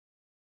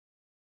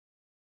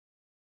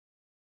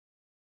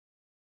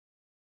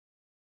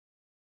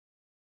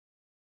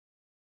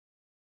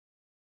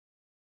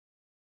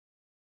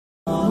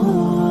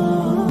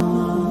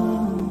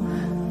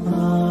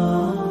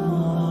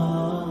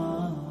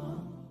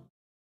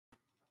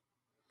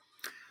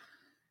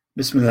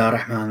بسم الله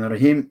الرحمن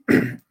الرحيم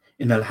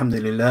إن الحمد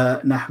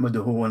لله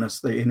نحمده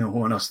ونستعينه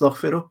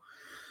ونستغفره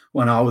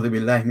ونعوذ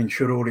بالله من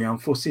شرور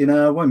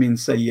أنفسنا ومن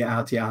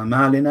سيئات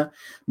أعمالنا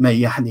من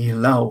يهده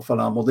الله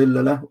فلا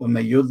مضل له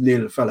ومن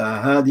يضلل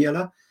فلا هادي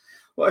له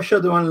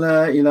وأشهد أن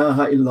لا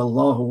إله إلا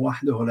الله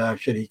وحده لا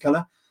شريك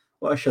له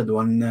وأشهد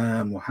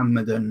أن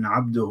محمدا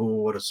عبده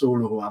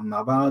ورسوله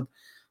أما بعد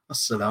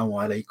السلام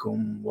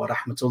عليكم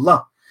ورحمة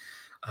الله.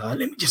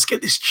 Let me just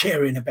get this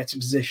chair in a better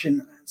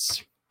position.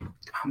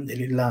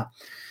 Alhamdulillah.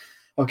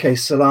 Okay,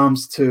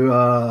 salams to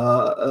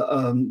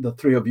the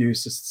three of you,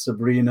 Sister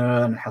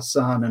Sabrina and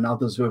Hassan and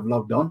others who have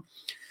logged on.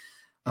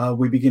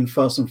 We begin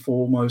first and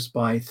foremost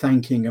by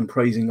thanking and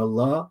praising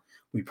Allah.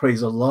 We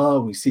praise Allah,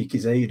 we seek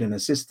His aid and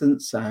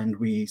assistance, and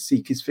we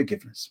seek His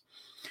forgiveness.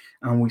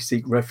 And we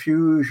seek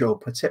refuge or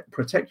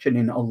protection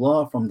in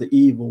Allah from the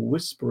evil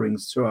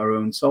whisperings to our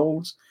own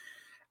souls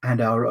and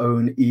our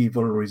own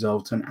evil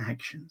resultant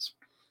actions.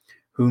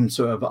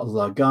 Whomsoever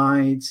Allah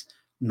guides,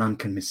 none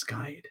can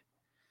misguide.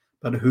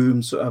 But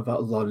whomsoever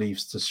Allah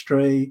leaves to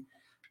stray,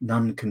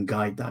 none can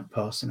guide that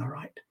person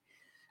aright.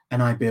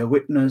 And I bear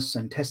witness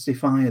and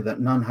testify that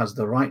none has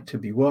the right to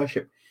be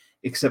worshipped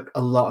except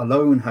Allah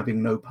alone,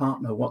 having no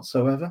partner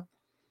whatsoever.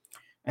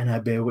 And I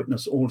bear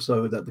witness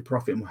also that the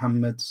Prophet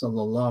Muhammad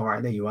sallallahu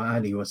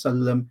alaihi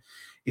wasallam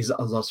is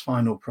Allah's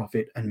final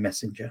prophet and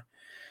messenger.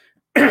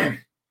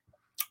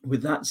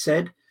 With that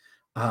said,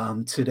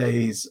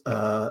 today's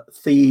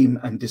theme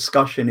and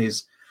discussion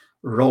is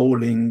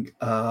rolling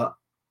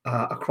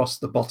across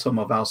the bottom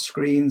of our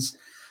screens,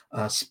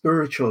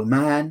 spiritual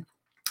man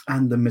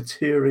and the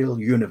material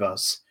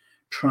universe,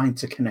 trying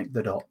to connect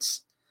the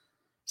dots.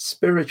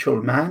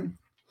 Spiritual man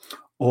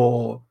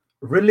or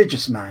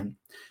religious man.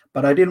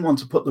 But I didn't want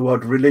to put the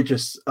word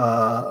religious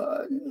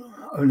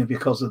only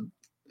because of,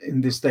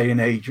 in this day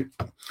and age,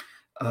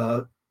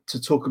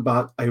 to talk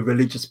about a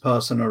religious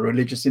person or a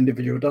religious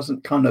individual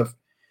doesn't kind of,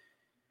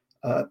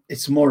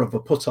 it's more of a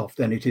put-off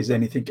than it is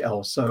anything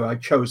else. So I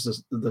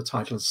chose the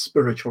title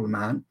spiritual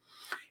man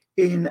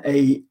in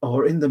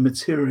the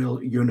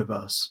material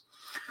universe.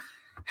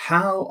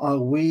 How are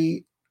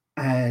we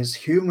as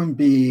human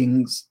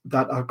beings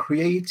that are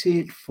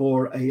created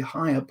for a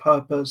higher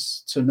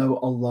purpose, to know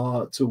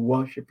Allah, to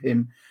worship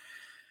Him,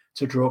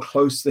 to draw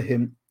close to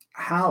Him,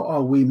 how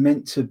are we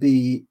meant to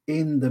be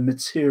in the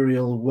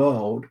material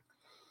world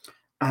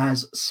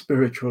as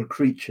spiritual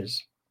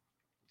creatures?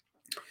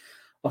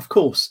 Of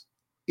course,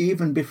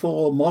 even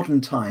before modern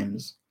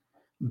times,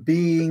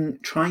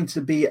 trying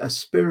to be a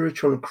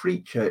spiritual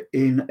creature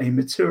in a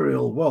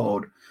material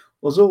world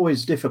was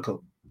always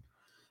difficult,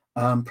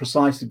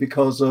 precisely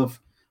because of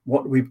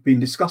what we've been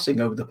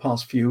discussing over the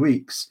past few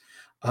weeks.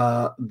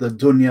 The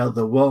dunya,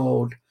 the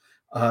world,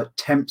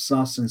 tempts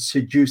us and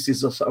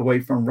seduces us away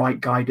from right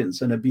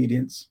guidance and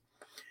obedience.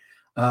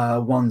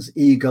 One's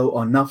ego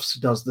or nafs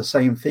does the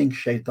same thing.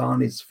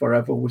 Shaitan is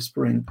forever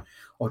whispering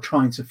or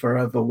trying to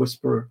forever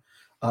whisper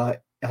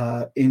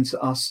into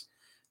us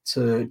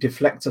to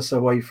deflect us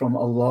away from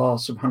Allah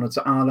subhanahu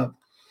wa ta'ala.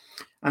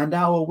 And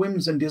our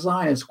whims and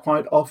desires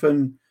quite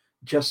often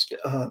just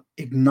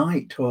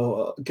ignite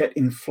or get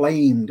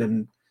inflamed,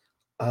 and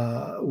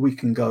we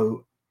can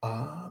go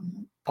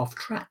off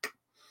track.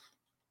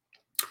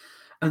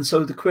 And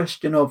so the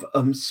question of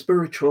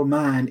spiritual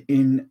man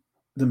in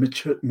the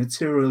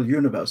material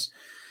universe,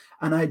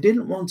 and I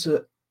didn't want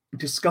to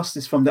discuss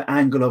this from the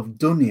angle of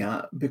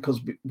dunya because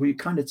we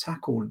kind of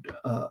tackled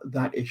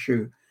that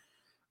issue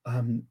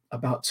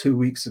about 2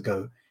 weeks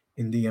ago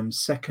in the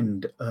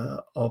second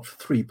of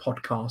 3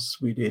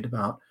 podcasts we did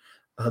about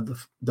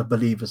the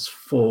believer's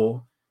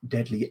 4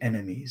 deadly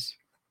enemies.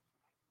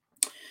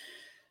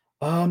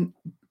 The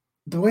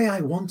way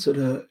I wanted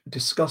to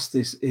discuss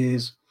this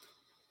is,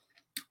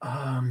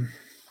 well,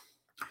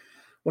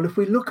 if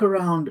we look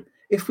around,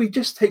 if we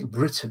just take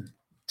Britain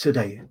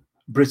today,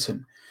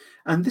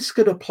 and this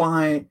could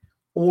apply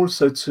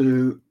also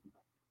to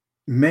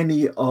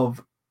many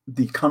of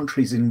the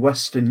countries in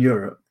Western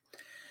Europe,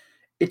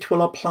 it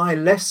will apply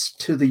less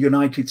to the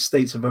United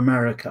States of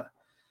America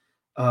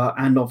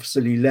and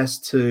obviously less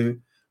to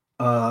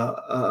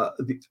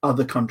the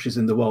other countries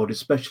in the world,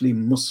 especially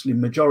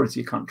Muslim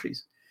majority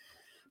countries.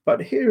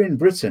 But here in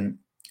Britain,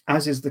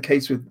 as is the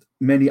case with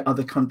many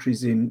other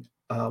countries in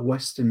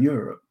Western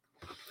Europe,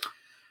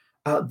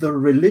 the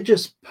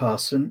religious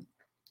person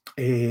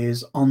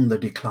is on the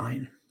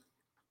decline.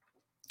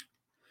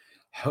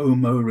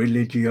 Homo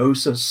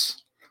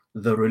religiosus,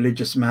 the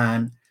religious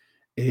man,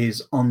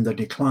 is on the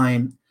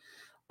decline.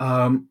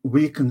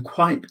 We can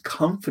quite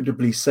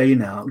comfortably say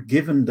now,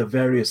 given the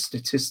various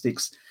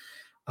statistics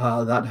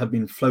that have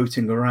been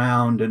floating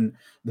around and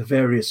the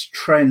various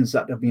trends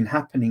that have been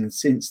happening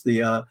since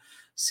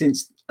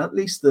at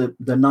least the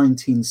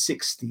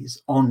 1960s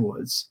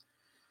onwards,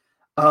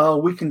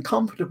 we can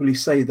comfortably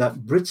say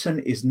that Britain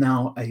is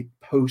now a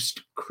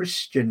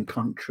post-Christian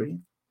country.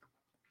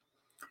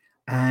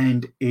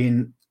 And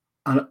in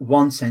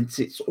one sense,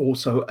 it's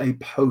also a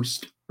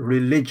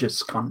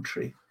post-religious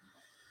country.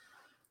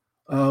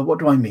 What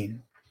do I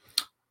mean?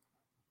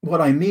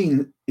 What I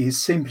mean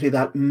is simply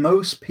that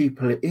most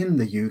people in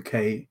the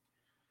UK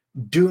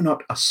do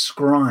not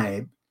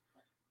ascribe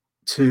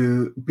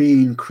to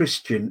being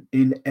Christian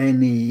in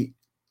any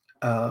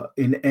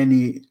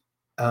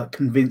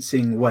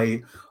convincing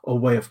way or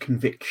way of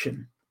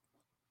conviction.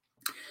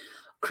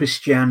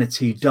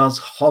 Christianity does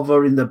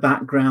hover in the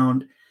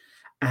background,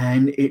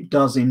 and it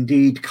does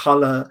indeed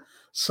color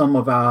some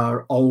of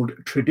our old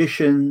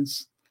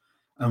traditions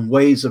and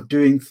ways of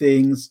doing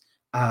things,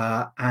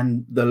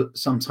 and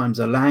sometimes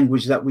the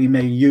language that we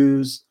may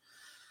use.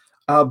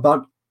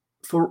 But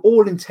for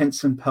all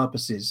intents and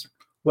purposes,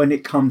 when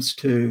it comes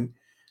to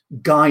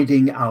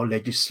guiding our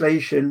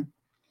legislation,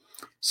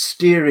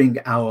 steering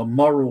our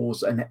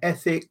morals and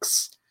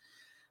ethics,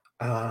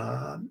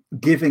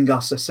 giving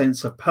us a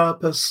sense of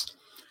purpose,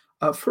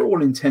 for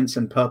all intents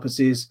and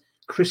purposes,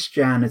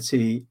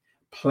 Christianity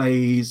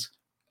plays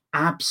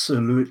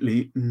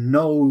absolutely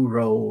no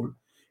role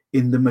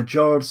in the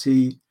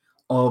majority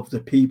of the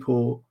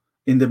people,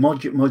 in the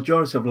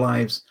majority of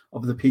lives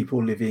of the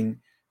people living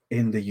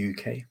in the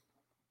UK.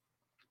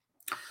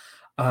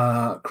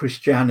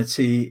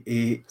 Christianity,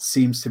 it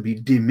seems to be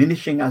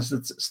diminishing, as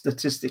the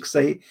statistics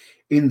say,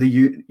 in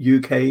the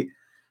UK.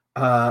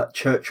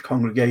 Church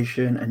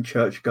congregation and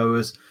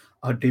churchgoers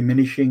are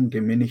diminishing.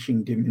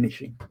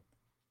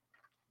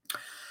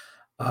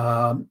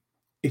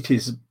 It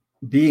is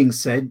being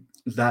said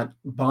that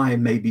by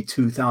maybe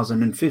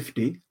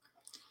 2050,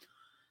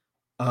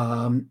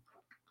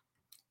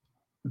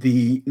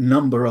 the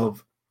number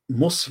of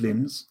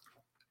Muslims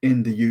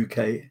in the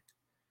UK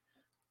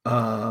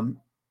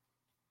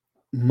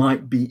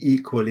might be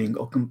equaling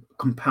or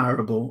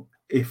comparable,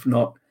 if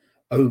not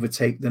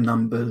overtake the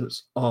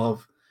numbers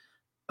of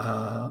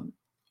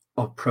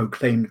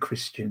proclaimed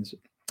Christians.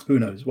 Who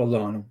knows?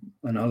 Wallah,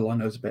 and Allah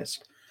knows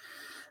best.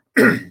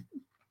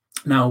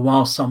 Now,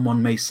 while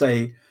someone may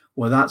say,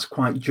 well, that's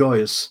quite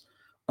joyous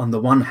on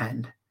the one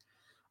hand,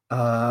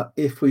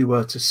 if we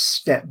were to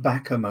step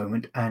back a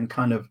moment and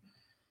kind of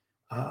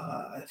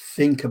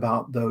think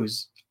about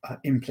those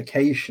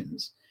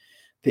implications,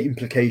 the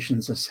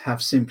implications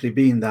have simply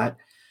been that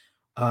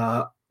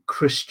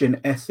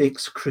Christian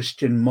ethics,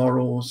 Christian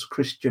morals,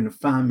 Christian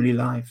family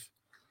life,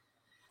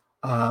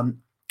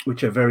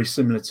 which are very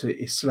similar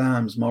to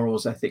Islam's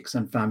morals, ethics,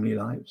 and family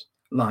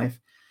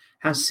life,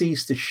 has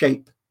ceased to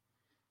shape,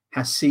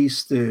 has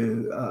ceased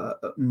to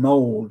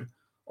mold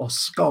or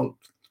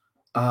sculpt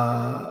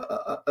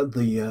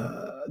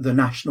the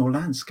national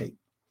landscape.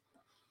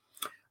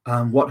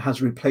 What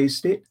has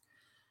replaced it?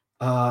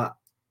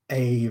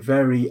 A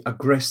very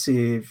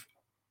aggressive,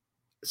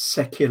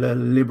 secular,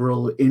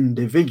 liberal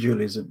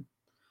individualism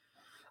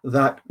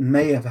that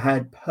may have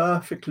had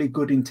perfectly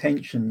good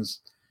intentions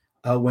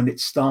when it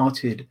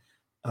started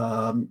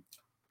back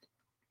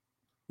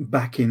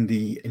in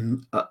the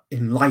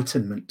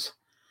Enlightenment.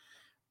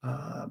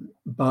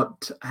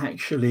 But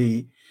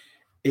actually,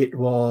 it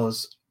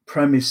was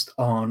premised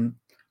on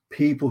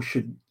people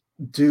should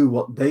do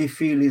what they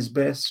feel is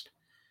best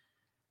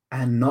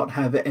and not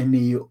have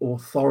any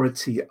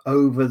authority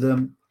over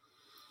them.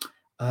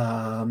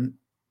 And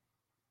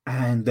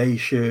they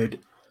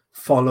should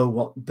follow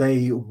what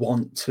they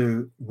want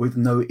to with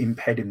no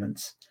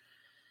impediments.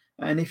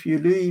 And if you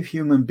leave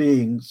human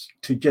beings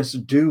to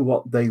just do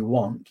what they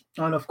want,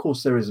 and of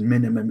course there is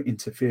minimum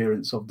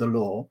interference of the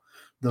law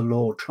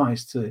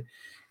tries to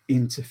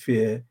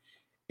interfere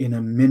in a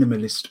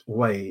minimalist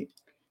way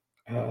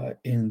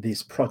in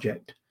this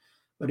project.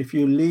 But if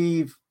you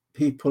leave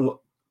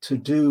people to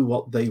do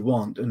what they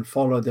want and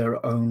follow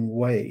their own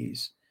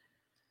ways,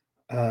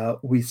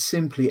 we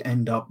simply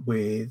end up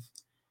with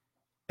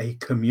a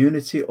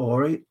community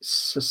or a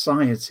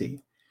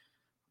society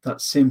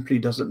that simply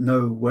doesn't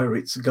know where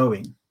it's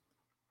going.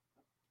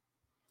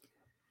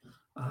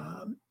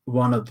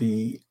 One of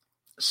the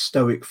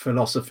Stoic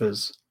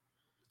philosophers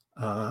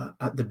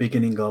at the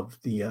beginning of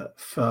the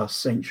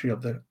first century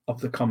of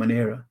the Common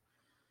Era,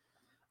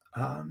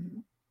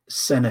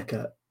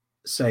 Seneca,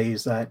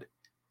 says that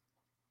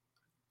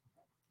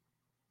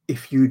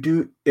if you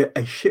do,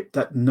 a ship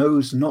that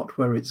knows not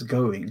where it's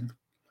going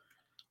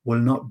will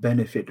not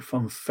benefit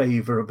from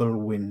favorable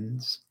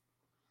winds.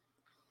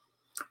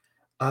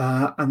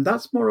 And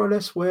that's more or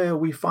less where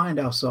we find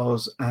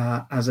ourselves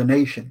as a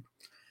nation,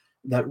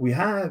 that we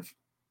have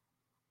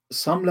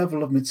some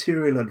level of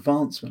material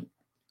advancement,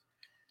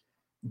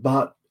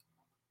 but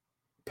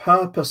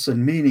purpose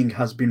and meaning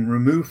has been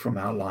removed from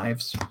our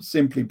lives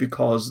simply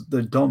because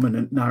the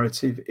dominant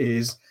narrative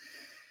is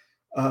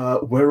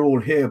we're all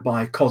here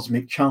by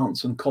cosmic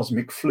chance and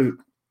cosmic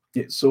fluke.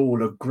 It's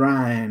all a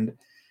grand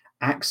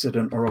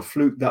accident or a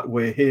fluke that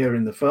we're here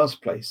in the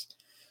first place.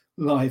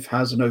 Life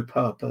has no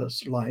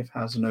purpose. Life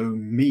has no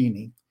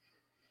meaning.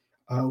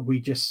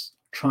 We just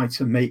try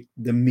to make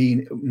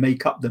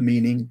up the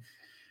meaning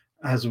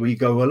as we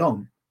go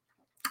along,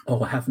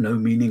 or have no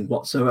meaning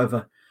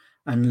whatsoever,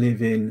 and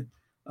live in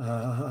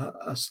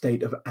a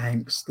state of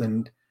angst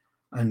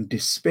and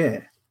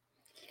despair.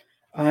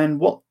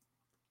 And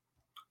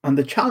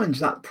the challenge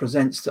that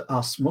presents to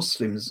us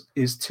Muslims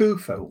is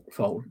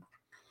twofold.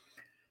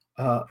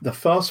 The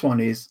first one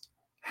is,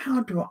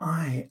 how do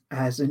I,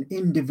 as an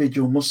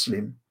individual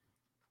Muslim,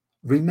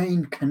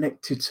 remain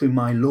connected to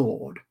my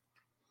Lord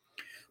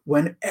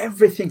when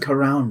everything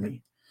around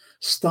me,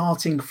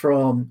 starting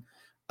from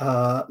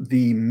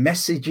the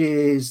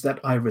messages that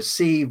I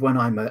receive when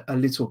I'm a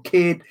little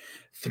kid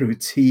through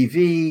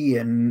TV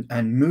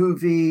and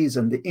movies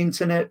and the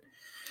internet,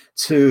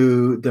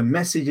 to the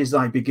messages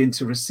I begin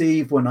to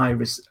receive when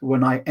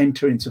I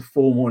enter into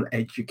formal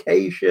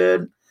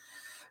education,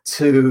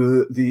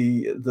 to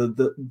the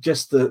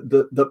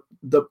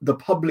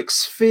public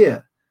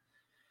sphere,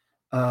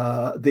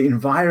 the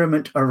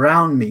environment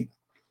around me,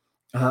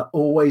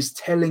 always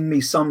telling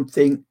me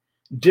something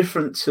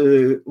different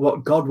to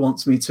what God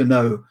wants me to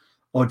know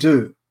or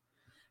do.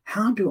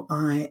 How do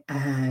I,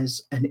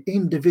 as an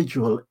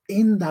individual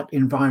in that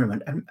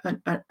environment,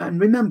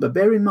 and remember,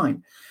 bear in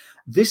mind,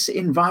 this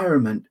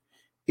environment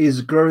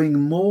is growing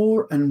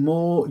more and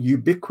more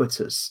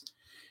ubiquitous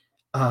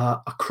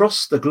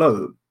across the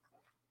globe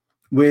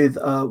with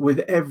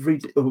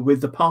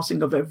the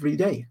passing of every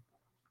day.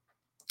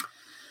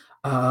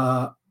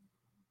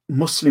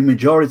 Muslim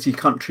majority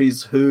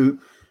countries who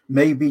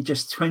maybe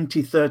just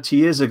 20, 30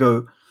 years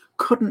ago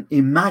couldn't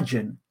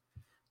imagine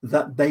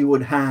that they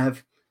would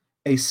have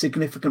a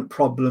significant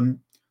problem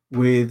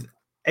with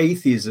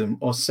atheism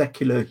or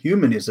secular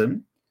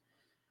humanism,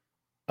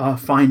 are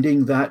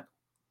finding that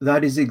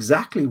that is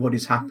exactly what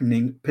is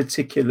happening,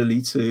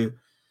 particularly to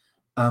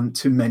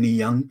many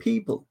young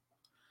people.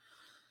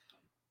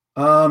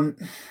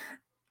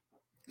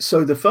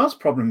 So the first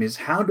problem is,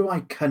 how do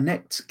I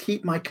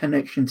keep my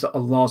connection to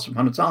Allah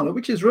subhanahu wa ta'ala,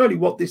 which is really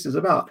what this is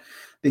about.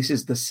 This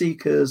is the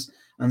Seekers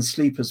and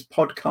Sleepers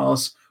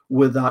podcast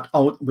with that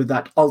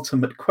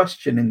ultimate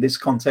question in this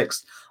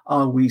context: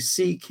 are we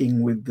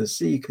seeking with the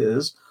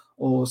seekers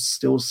or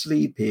still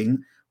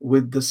sleeping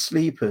with the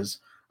sleepers?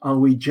 Are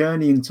we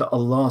journeying to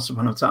Allah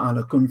subhanahu wa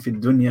ta'ala, kun fi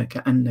dunya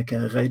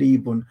ka'annaka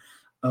gharibun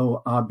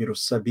aw abiru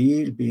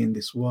sabil, be in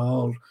this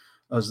world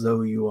as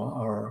though you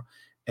are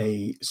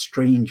a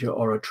stranger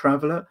or a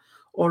traveler?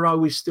 Or are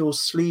we still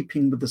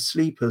sleeping with the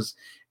sleepers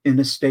in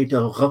a state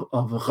of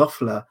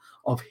ghafla,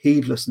 of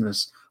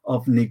heedlessness,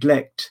 of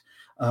neglect,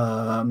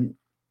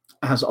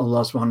 as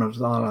Allah subhanahu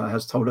wa ta'ala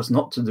has told us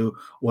not to do,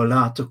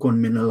 وَلَا تَكُنْ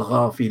مِنَ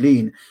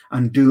الْغَافِلِينَ,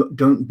 and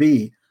don't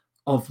be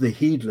of the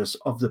heedless,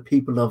 of the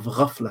people of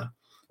ghafla,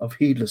 of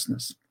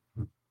heedlessness.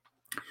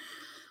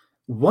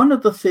 One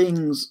of the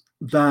things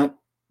that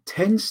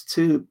tends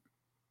to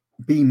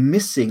be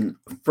missing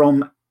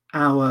from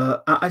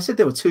I said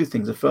there were two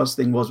things. The first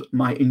thing was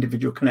my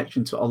individual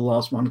connection to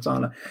Allah subhanahu wa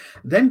ta'ala.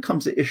 Then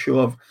comes the issue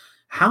of,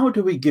 how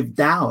do we give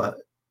dawah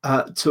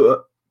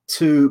to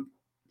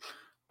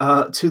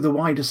the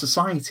wider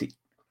society?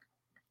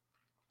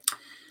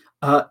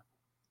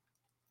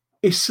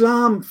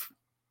 Islam,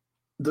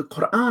 the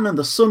Quran and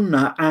the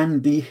Sunnah,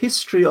 and the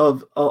history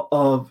of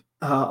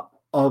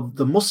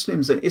the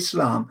Muslims and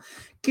Islam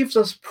gives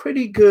us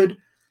pretty good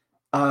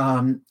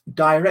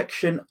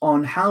direction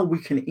on how we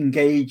can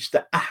engage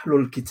the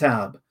Ahlul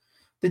Kitab,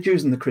 the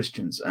Jews and the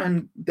Christians.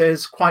 And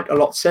there's quite a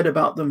lot said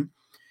about them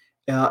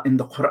in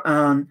the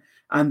Quran,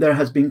 and there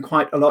has been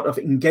quite a lot of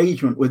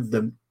engagement with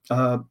them,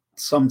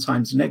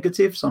 sometimes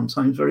negative,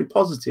 sometimes very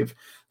positive,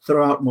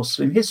 throughout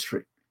Muslim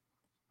history.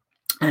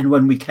 And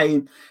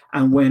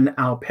when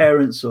our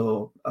parents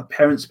or our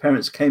parents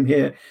came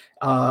here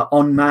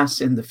en masse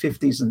in the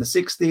 50s and the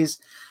 60s,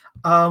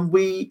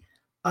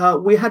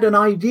 we had an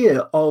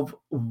idea of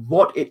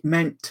what it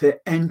meant to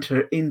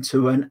enter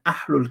into an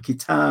Ahlul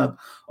Kitab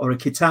or a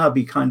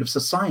Kitabi kind of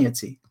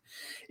society,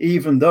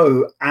 even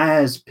though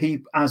as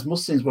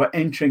Muslims were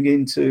entering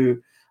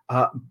into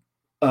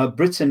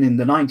Britain in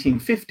the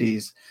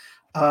 1950s,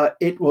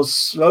 it was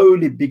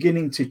slowly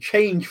beginning to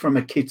change from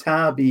a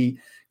Kitabi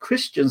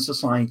Christian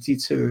society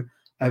to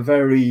a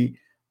very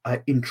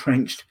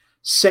entrenched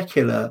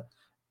secular,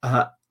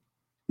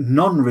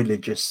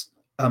 non-religious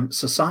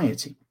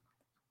society.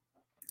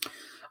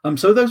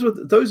 So those are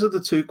the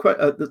two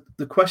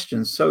the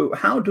questions. So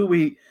how do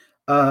we?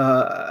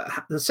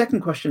 The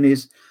second question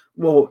is,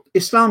 well,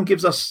 Islam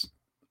gives us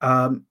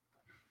an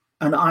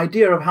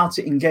idea of how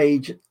to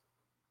engage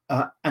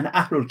an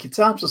Ahlul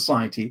Kitab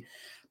society,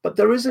 but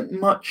there isn't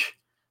much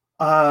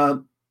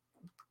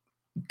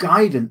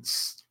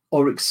guidance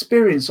or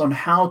experience on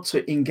how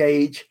to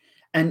engage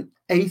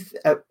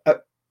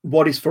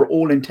what is, for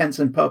all intents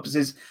and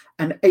purposes,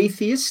 an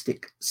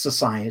atheistic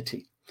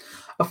society.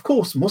 Of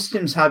course,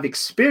 Muslims have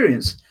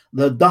experienced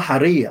the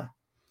Dahariya,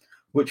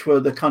 which were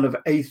the kind of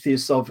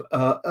atheists of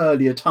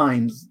earlier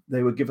times.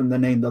 They were given the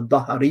name the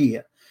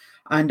Dahariya,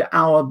 and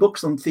our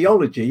books on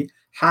theology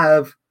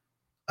have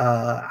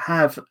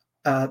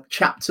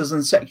chapters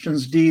and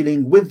sections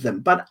dealing with them.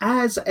 But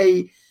as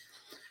a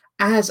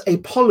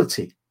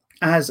polity,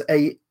 as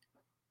a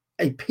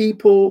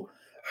people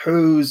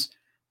who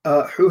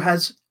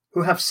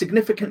have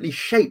significantly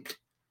shaped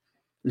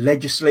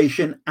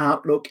legislation,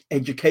 outlook,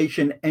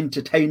 education,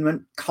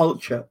 entertainment,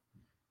 culture,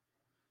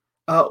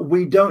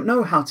 we don't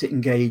know how to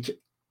engage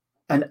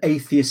an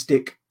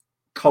atheistic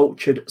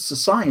cultured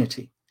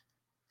society.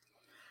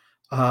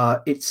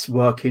 it's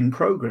work in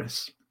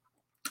progress,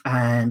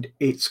 and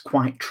it's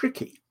quite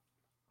tricky.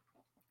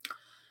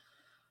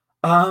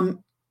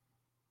 One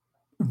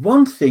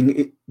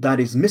thing that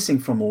is missing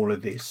from all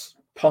of this,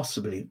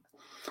 possibly,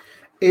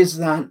 is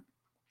that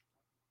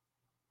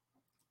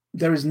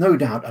there is no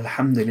doubt,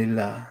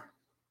 alhamdulillah.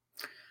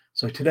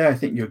 So today I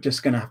think you're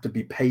just going to have to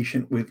be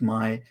patient with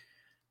my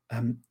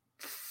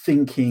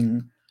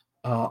thinking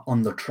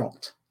on the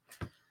trot.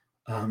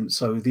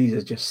 So these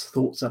are just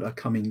thoughts that are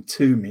coming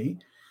to me,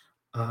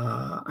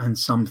 and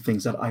some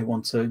things that I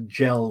want to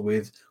gel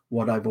with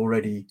what I've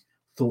already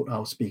thought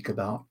I'll speak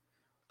about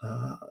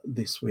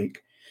this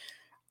week.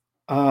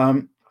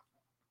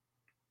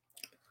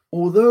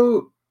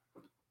 Although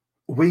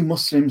we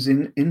Muslims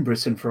in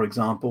Britain, for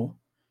example,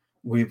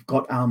 we've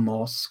got our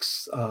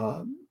mosques,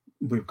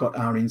 we've got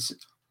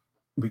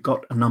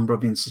a number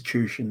of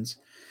institutions,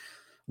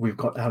 we've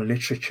got our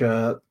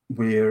literature.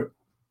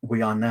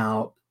 We are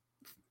now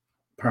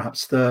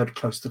perhaps third,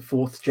 close to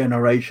fourth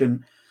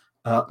generation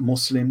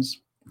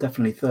Muslims,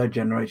 definitely third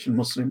generation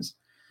Muslims.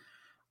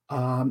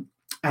 And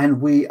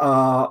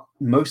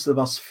most of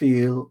us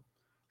feel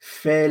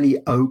fairly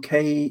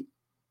okay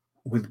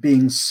with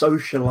being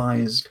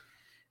socialized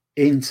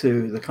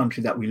into the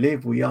country that we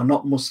live. We are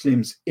not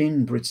Muslims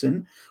in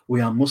Britain, we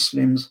are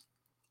Muslims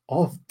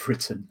of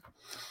Britain.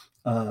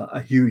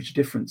 A huge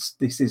difference.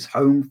 This is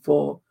home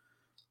for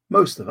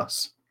most of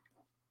us.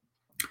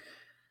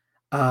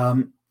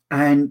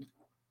 And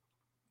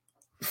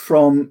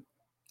from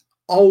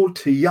old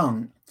to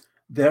young,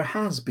 there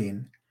has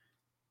been,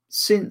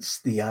 since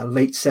the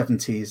late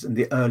 70s and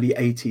the early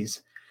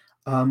 80s,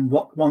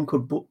 what one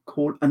could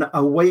call an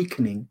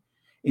awakening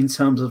in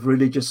terms of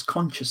religious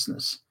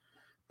consciousness,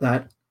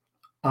 that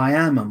I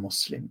am a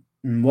Muslim.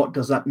 And what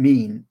does that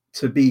mean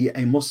to be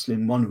a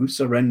Muslim? One who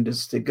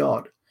surrenders to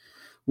God,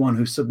 one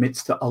who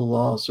submits to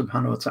Allah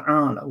subhanahu wa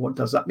ta'ala. What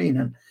does that mean?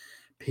 And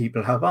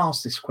people have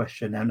asked this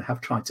question and have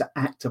tried to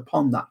act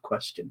upon that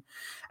question.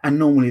 And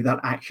normally that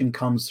action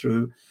comes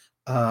through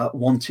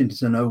wanting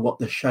to know what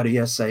the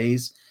Sharia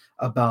says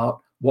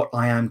about what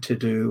I am to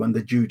do and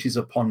the duties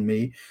upon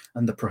me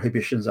and the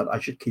prohibitions that I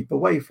should keep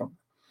away from.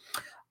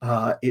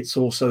 It's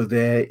also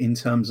there in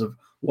terms of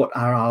what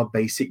are our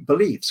basic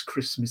beliefs.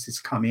 Christmas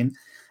is coming,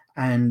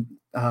 and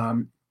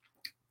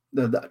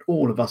that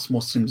all of us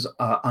Muslims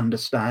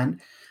understand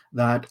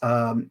that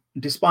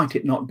despite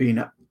it not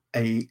being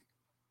a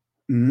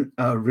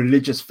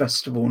religious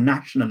festival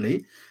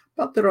nationally,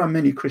 but there are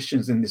many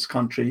Christians in this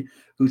country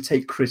who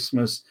take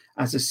Christmas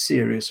as a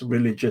serious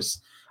religious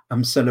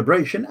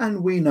celebration.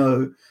 And we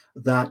know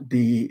that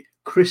the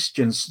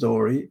Christian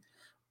story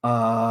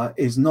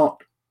is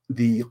not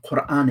the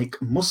Quranic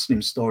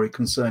Muslim story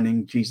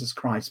concerning Jesus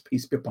Christ,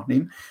 peace be upon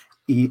him,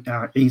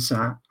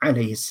 Isa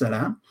alayhi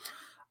salam,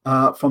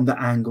 from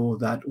the angle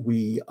that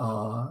we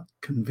are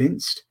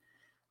convinced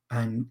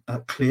and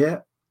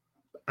clear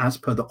as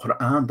per the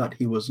Quran that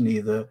he was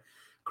neither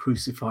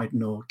crucified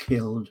nor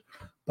killed,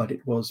 but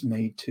it was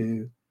made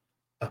to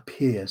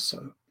appear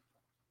so.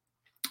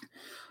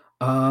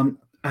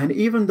 And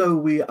even though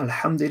we,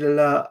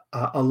 alhamdulillah,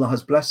 Allah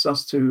has blessed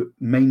us to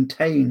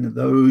maintain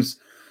those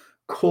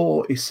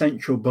core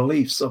essential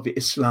beliefs of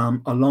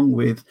Islam, along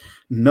with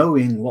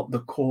knowing what the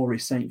core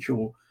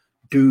essential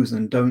do's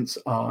and don'ts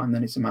are, and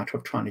then it's a matter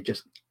of trying to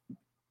just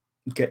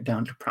get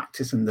down to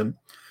practicing them.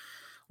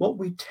 What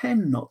we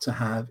tend not to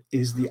have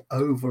is the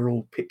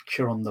overall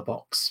picture on the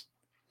box.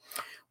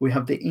 We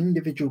have the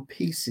individual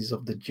pieces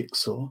of the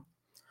jigsaw,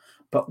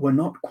 but we're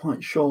not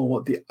quite sure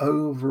what the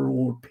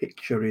overall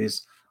picture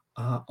is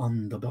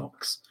on the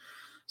box.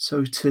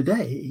 So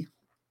today,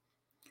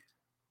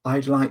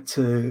 I'd like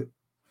to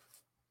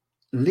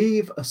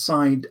leave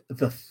aside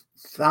the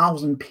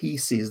 1,000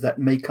 pieces that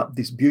make up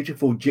this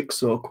beautiful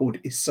jigsaw called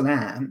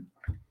Islam,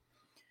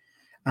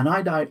 and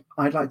I'd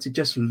like to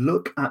just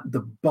look at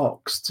the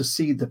box to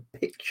see the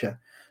picture,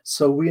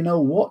 so we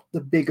know what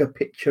the bigger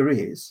picture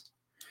is.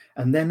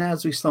 And then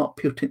as we start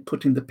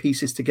putting the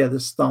pieces together,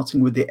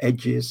 starting with the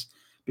edges,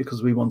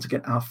 because we want to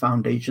get our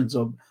foundations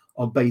of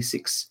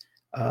basics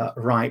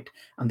right,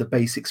 and the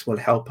basics will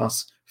help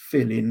us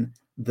fill in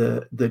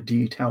the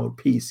detailed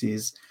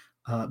pieces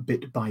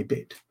bit by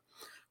bit.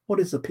 What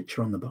is the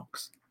picture on the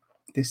box?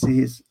 This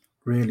is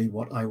really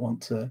what I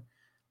want to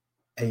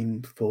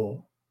aim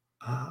for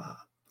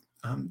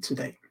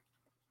today.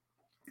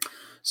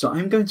 So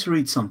I'm going to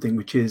read something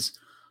which is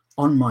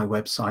on my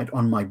website,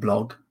 on my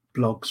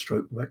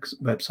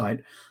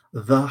blog/website,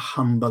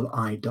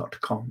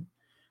 thehumbleeye.com,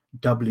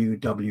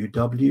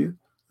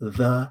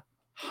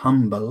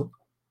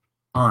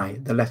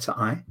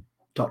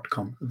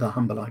 www.thehumbleeye.com,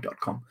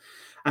 thehumbleeye.com.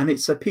 And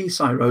it's a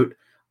piece I wrote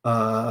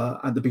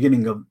at the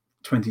beginning of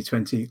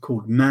 2020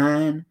 called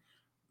Man,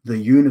 the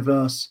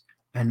Universe,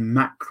 and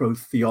Macro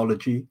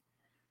Theology,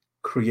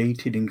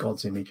 Created in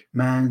God's Image.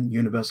 Man,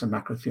 Universe, and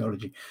Macro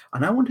Theology.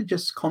 And I want to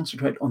just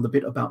concentrate on the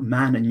bit about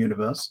man and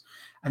universe,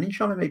 and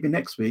inshallah maybe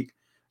next week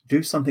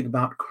do something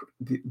about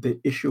the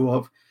issue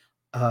of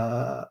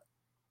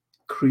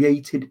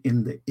created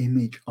in the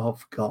image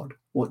of God.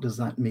 What does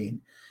that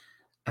mean?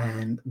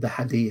 and the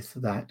hadith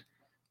that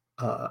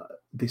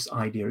this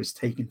idea is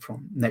taken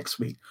from next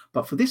week.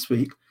 But for this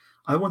week,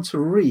 I want to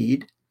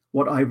read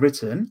what I've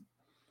written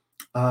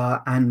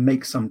and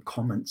make some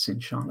comments,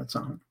 inshallah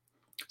ta'ala.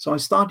 So I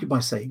started by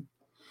saying,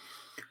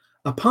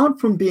 apart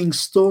from being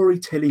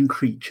storytelling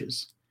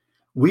creatures,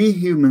 we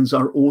humans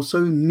are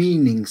also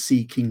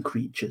meaning-seeking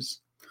creatures.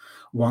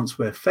 Once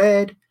we're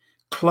fed,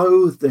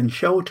 clothed, and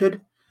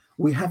sheltered,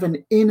 we have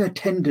an inner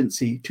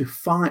tendency to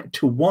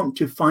want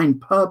to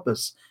find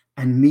purpose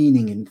and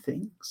meaning in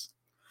things.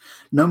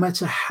 No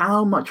matter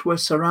how much we're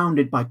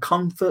surrounded by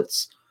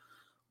comforts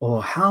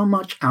or how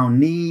much our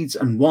needs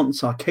and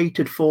wants are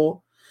catered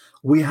for,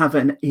 we have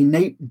an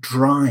innate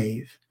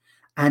drive,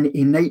 an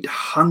innate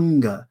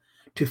hunger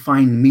to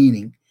find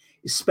meaning,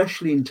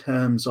 especially in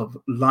terms of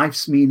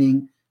life's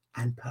meaning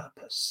and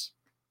purpose.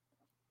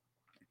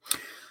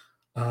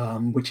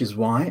 Which is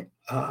why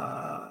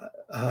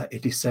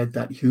it is said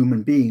that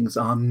human beings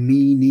are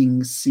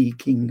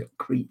meaning-seeking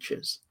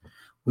creatures.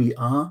 We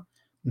are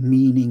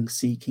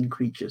meaning-seeking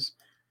creatures.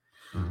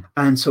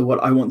 And so what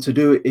I want to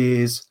do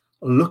is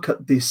look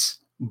at this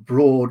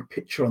broad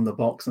picture on the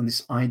box and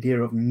this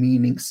idea of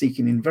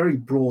meaning-seeking in very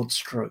broad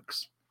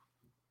strokes.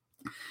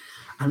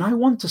 And I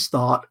want to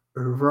start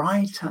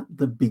right at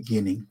the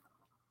beginning.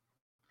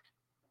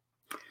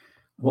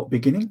 What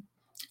beginning?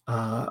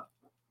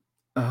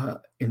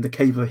 In the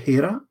cave of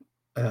Hira,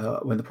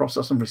 when the Prophet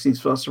ﷺ receives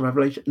first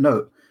revelation?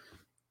 No,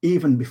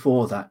 even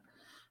before that.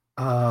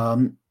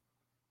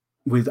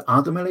 With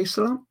Adam alayhi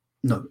salam?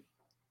 No,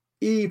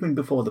 even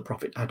before the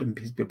Prophet Adam,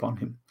 peace be upon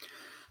him,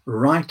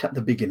 right at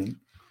the beginning.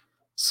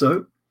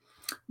 So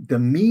the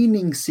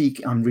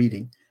meaning-seeking, I'm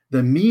reading,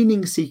 the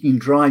meaning-seeking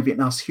drive in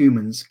us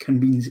humans can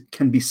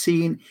be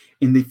seen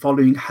in the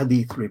following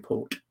hadith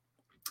report.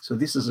 So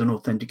this is an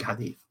authentic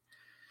hadith.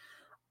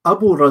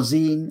 Abu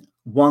Razin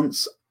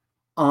once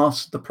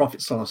asked the Prophet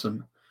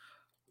ﷺ,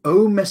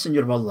 O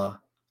Messenger of Allah.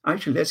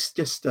 Actually, let's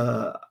just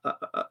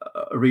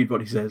read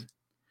what he says.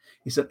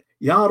 He said,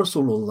 Ya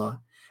Rasulullah,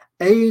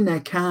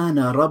 أين كان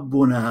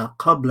ربنا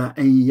قبل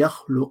أن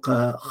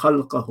يخلق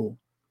خلقه?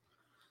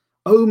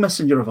 O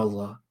Messenger of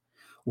Allah,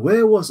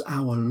 where was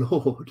our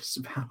Lord?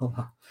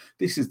 Subhanallah.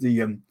 This is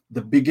the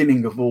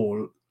beginning of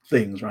all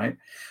things, right?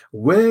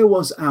 Where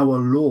was our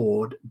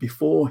Lord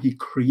before he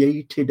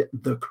created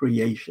the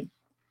creation?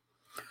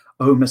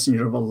 O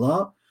Messenger of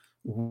Allah,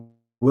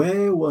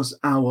 where was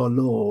our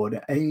Lord?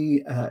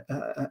 أين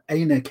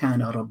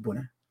كان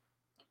ربنا?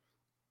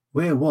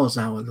 Where was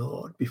our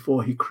Lord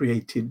before he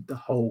created the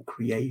whole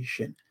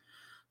creation?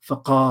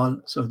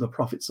 فقال, so the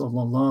Prophet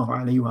sallallahu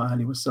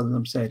alaihi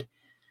wasallam said,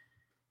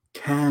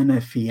 كان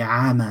في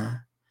عمى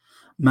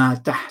ما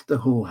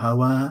تحته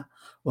هواء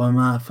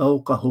وما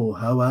فوقه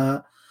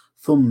هواء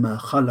ثم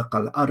خلق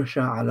العرش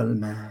على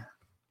الماء.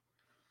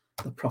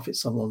 The Prophet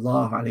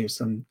sallallahu alaihi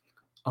wasallam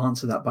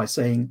answered that by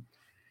saying,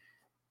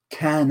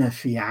 كان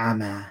في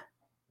عمى.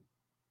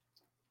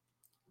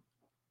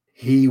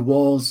 He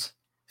was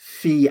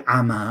في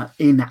عمى,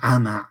 in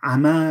عمى.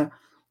 عمى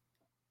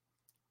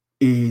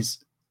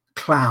is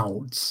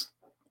clouds.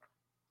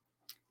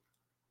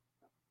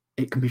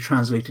 It can be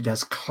translated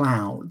as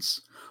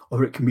clouds,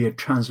 or it can be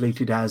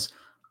translated as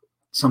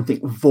something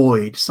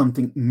void,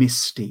 something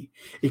misty.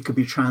 It could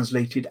be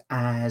translated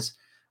as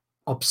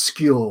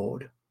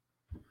obscured,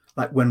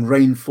 like when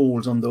rain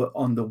falls on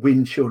the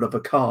windshield of a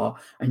car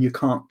and you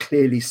can't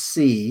clearly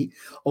see,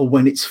 or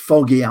when it's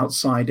foggy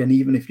outside, and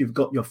even if you've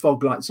got your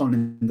fog lights on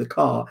in the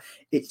car,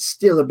 it's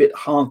still a bit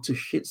hard to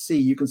see.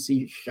 You can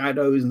see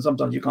shadows and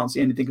sometimes you can't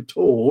see anything at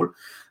all.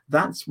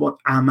 That's what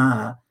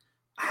ama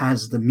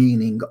has the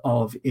meaning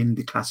of in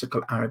the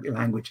classical Arabic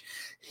language.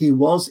 He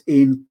was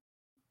in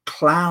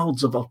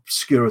clouds of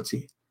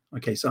obscurity.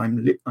 Okay, so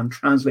I'm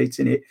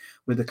translating it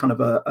with a kind of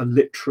a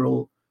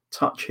literal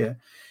touch here.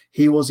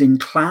 He was in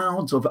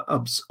clouds of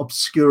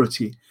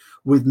obscurity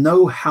with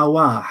no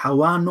hawa.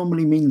 Hawa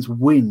normally means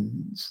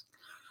winds.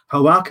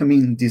 Hawa can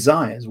mean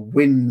desires,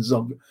 winds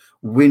of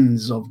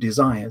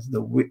desires.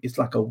 It's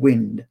like a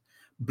wind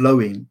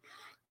blowing.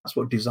 That's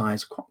what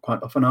desires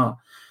quite often are.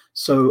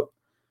 So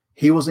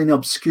he was in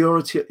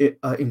obscurity,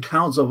 in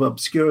clouds of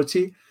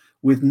obscurity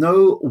with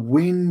no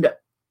wind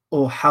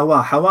or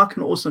hawa. Hawa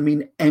can also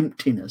mean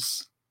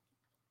emptiness.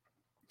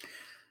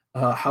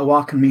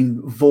 Hawa can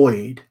mean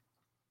void.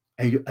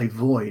 A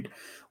void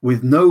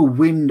with no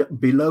wind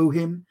below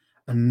him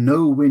and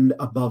no wind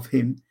above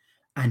him,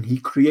 and he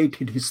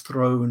created his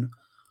throne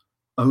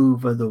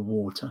over the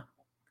water.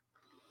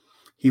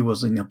 He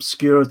was in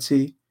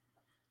obscurity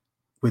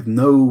with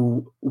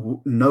no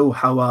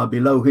hawa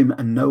below him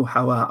and no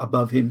hawa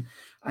above him,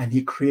 and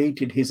he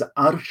created his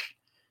arsh,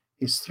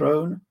 his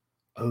throne,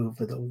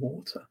 over the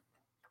water.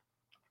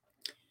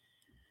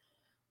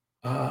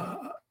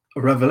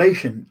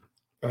 Revelation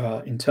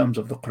in terms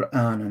of the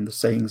Quran and the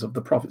sayings of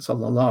the Prophet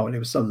sallallahu alaihi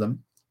wasallam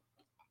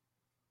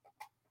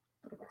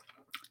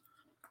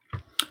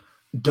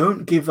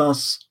don't give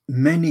us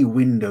many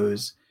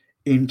windows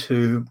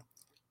into,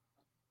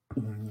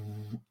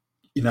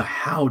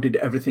 how did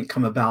everything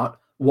come about?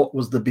 What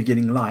was the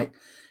beginning like?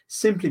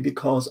 simply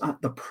because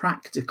at the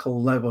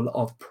practical level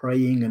of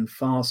praying and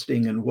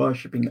fasting and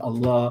worshipping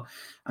Allah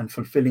and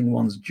fulfilling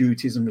one's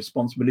duties and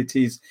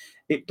responsibilities,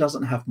 it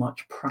doesn't have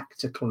much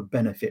practical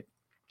benefit.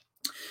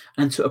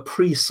 And to a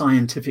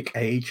pre-scientific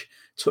age,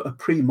 to a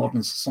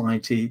pre-modern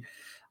society,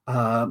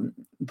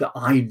 the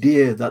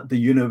idea that the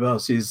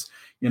universe is,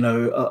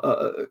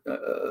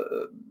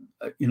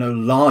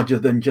 larger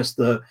than just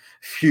the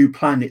few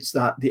planets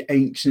that the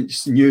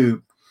ancients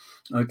knew,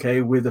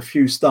 okay, with a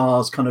few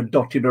stars kind of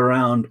dotted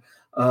around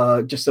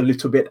just a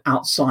little bit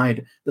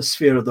outside the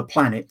sphere of the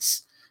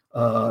planets,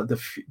 the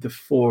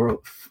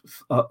four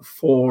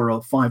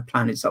or five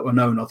planets that were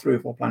known, or 3 or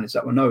 4 planets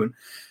that were known.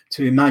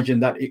 To imagine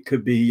that it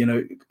could be,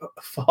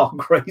 far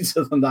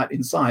greater than that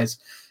in size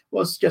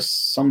was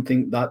just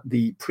something that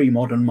the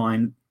pre-modern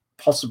mind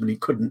possibly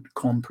couldn't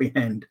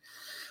comprehend.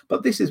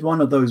 But this is one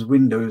of those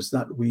windows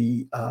that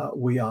we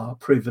are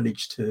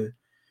privileged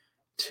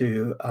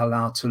to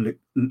allow to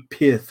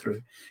peer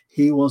through.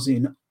 He was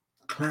in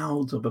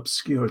clouds of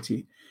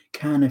obscurity,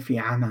 kana fi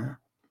ama,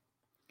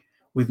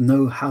 with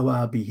no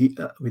hawa,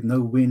 with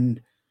no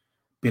wind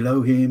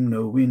below him,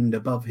 no wind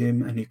above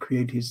him, and he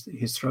created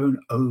his throne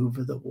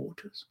over the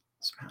waters.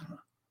 SubhanAllah.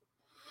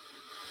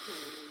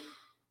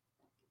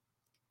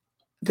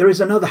 There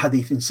is another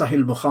hadith in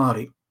Sahih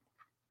Bukhari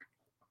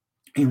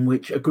in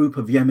which a group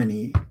of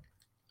Yemeni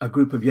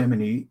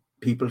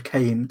people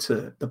came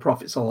to the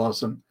Prophet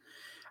ﷺ,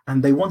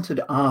 and they wanted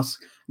to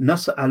ask,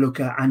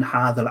 Nas'aluka an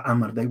hadha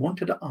al-amr. They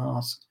wanted to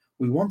ask,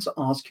 we want to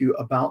ask you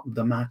about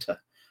the matter.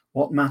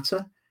 What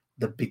matter?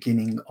 The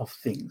beginning of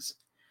things.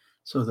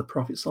 So the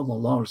Prophet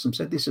ﷺ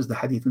said, this is the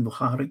hadith in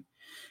Bukhari,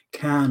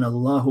 كان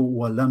الله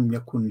ولم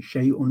يكن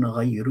شيء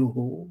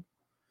غيره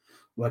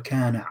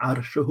وكان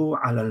عرشه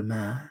على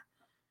الماء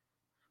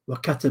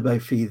وكتب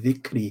في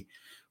ذكر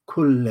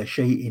كل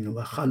شيء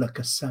وخلق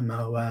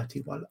السماوات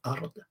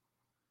والأرض.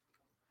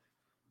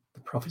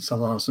 The Prophet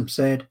ﷺ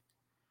said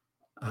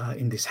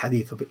in this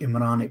hadith of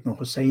Imran ibn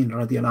Hussein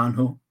radiallahu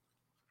anhu,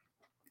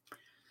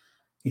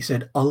 he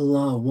said,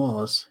 Allah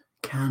was,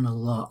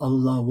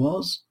 Allah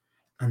was,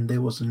 and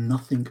there was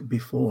nothing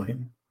before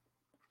him.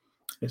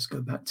 Let's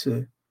go back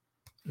to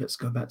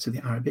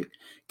the Arabic.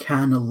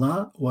 كان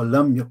الله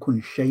ولم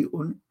يكن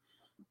شيء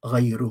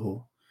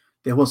غيره.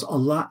 There was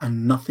Allah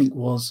and nothing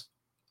was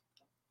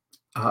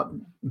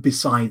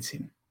besides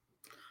him.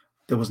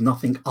 There was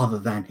nothing other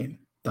than him.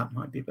 That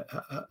might be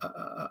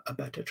a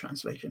better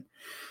translation.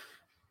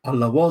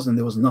 Allah was, and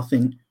there was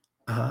nothing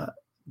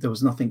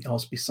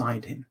else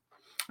beside him.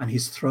 And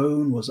his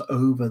throne was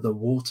over the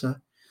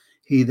water.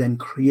 He then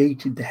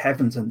created the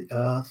heavens and the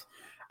earth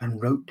and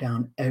wrote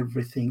down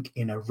everything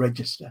in a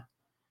register.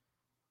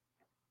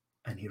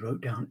 And he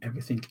wrote down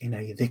everything in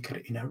a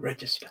dhikr, in a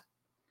register.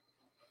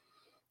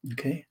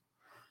 Okay.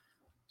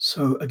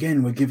 So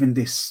again, we're given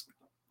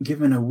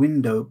a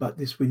window, but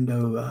this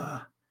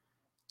window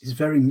is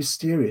very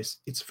mysterious.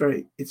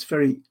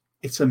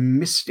 It's a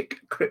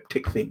mystic,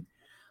 cryptic thing.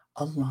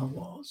 Allah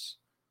was,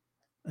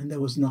 and there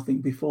was nothing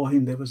before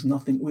him, there was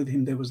nothing with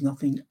him, there was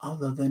nothing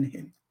other than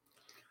him.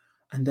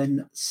 And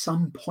then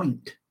some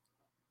point,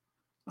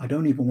 I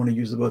don't even want to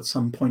use the word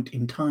some point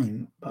in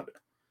time, but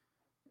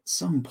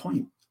some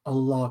point,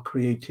 Allah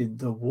created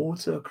the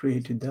water,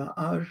 created the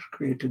arsh,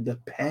 created the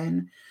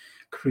pen,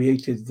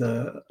 created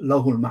the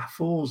Lawhul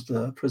Mahfuz,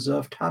 the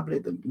preserved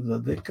tablet, the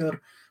dhikr,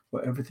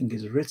 where everything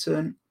is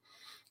written,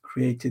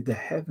 created the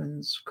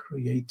heavens,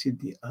 created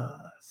the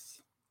earth.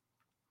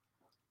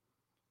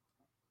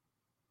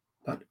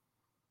 But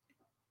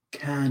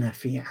kana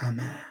fi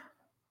ama.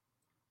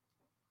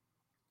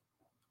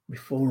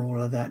 Before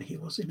all of that, he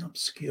was in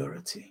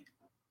obscurity.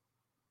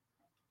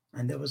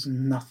 And there was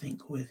nothing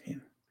with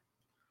him,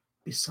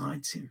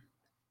 besides him,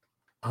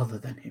 other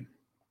than him.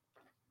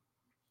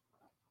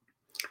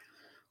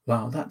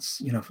 Wow,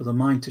 that's, for the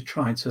mind to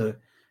try to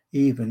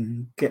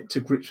even get to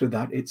grips with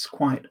that, it's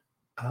quite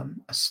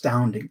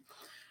astounding.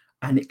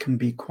 And it can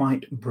be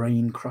quite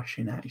brain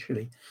crushing,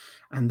 actually.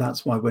 And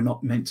that's why we're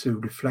not meant to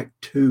reflect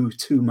too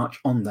much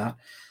on that,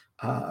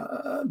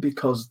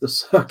 because the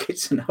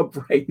circuits in our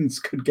brains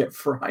could get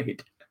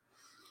fried.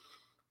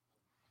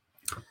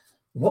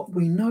 What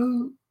we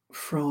know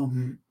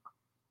from,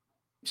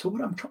 so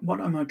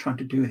what am I trying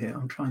to do here?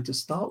 I'm trying to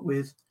start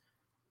with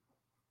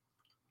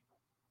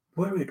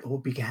where it all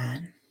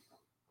began.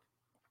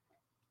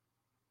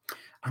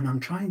 And I'm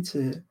trying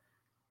to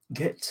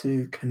get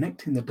to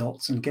connecting the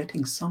dots and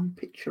getting some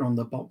picture on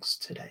the box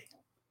today.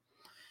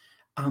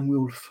 And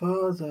we'll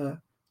further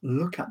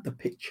look at the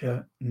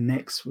picture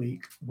next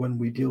week when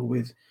we deal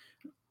with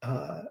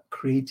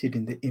created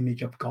in the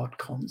image of God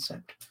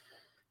concept,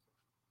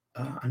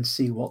 and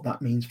see what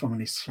that means from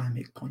an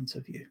Islamic point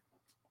of view,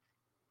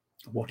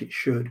 what it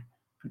should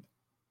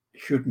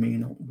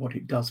mean, or what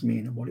it does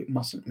mean, or what it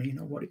mustn't mean,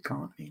 or what it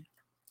can't mean.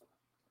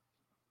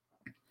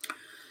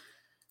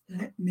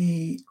 Let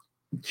me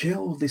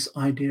gel this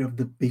idea of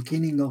the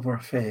beginning of our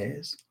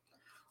affairs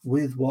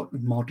with what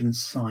modern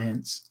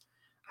science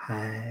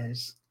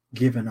has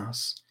given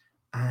us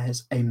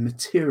as a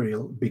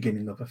material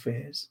beginning of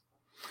affairs.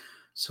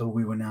 So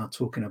we were now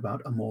talking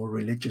about a more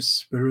religious,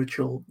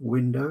 spiritual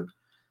window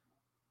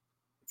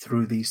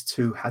through these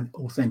two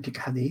authentic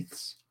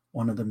hadiths,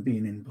 one of them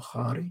being in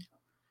Bukhari.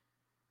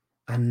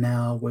 And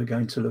now we're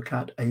going to look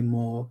at a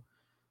more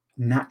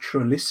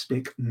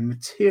naturalistic,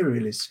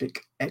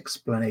 materialistic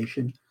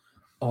explanation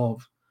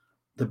of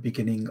the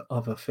beginning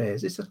of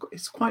affairs.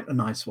 It's quite a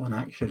nice one,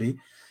 actually.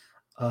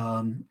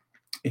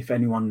 If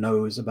anyone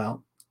knows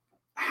about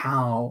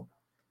how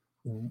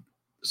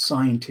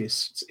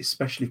scientists,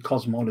 especially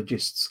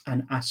cosmologists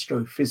and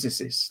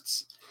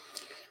astrophysicists,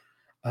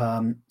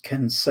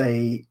 can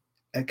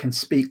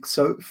speak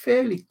so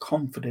fairly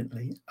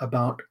confidently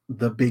about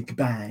the Big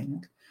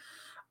Bang,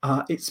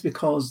 it's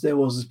because there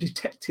was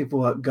detective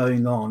work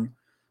going on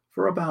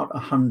for about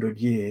 100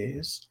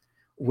 years,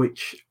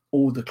 which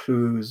all the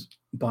clues,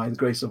 by the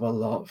grace of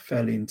Allah,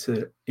 fell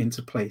into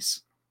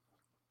place.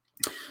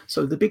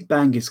 So the Big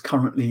Bang is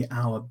currently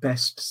our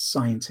best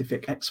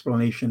scientific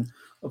explanation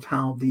of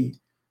how the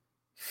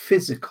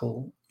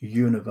physical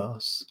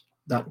universe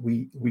that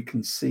we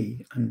can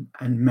see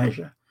and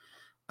measure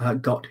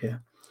got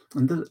here.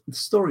 And the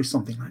story is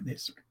something like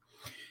this.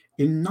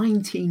 In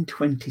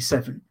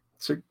 1927,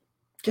 so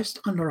just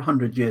under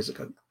 100 years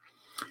ago,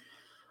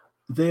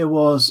 there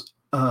was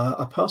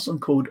a person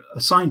called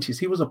a scientist.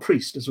 He was a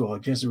priest as well, a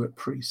Jesuit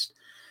priest,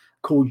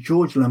 called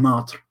Georges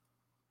Lemaitre.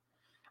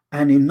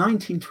 And in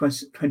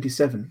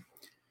 1927,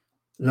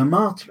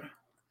 Lemaitre,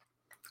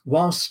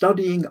 while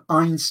studying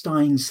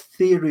Einstein's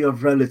theory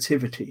of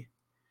relativity,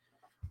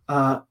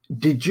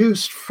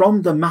 deduced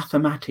from the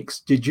mathematics,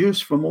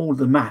 deduced from all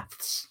the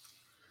maths,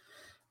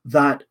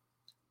 that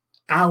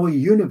our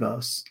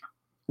universe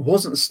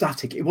wasn't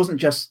static. It wasn't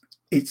just,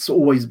 it's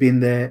always been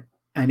there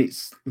and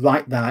it's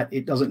like that.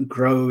 It doesn't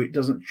grow, it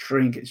doesn't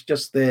shrink, it's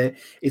just there.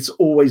 It's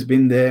always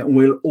been there and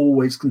will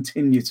always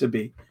continue to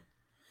be.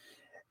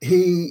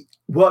 He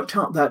worked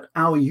out that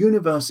our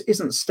universe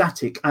isn't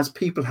static as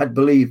people had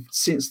believed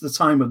since the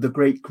time of the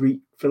great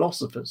Greek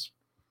philosophers.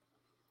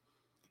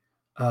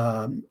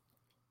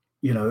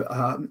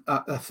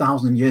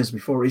 1,000 years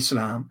before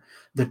Islam,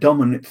 the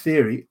dominant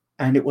theory,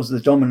 and it was the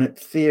dominant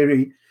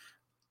theory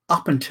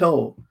up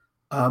until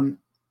the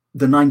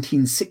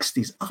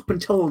 1960s. Up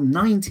until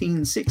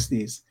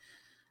 1960s,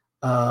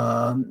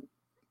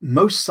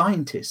 most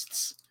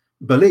scientists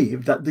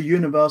believed that the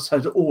universe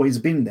has always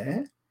been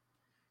there,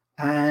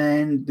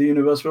 and the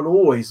universe will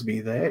always be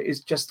there.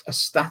 It's just a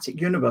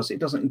static universe. It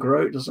doesn't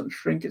grow, it doesn't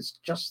shrink, it's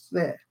just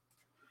there.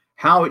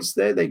 How it's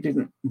there, they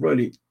didn't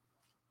really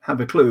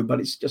have a clue, but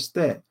it's just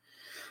there.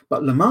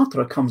 But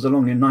Lemaitre comes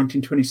along in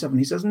 1927.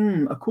 He says,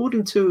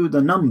 according to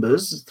the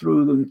numbers,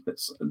 through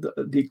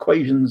the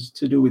equations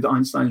to do with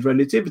Einstein's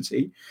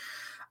relativity,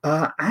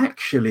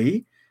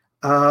 actually,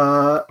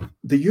 the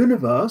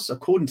universe,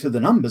 according to the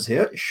numbers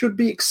here, should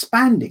be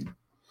expanding.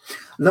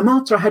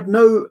 Lemaitre had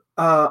no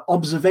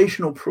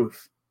observational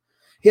proof.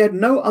 He had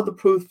no other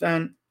proof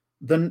than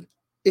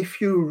if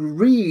you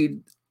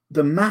read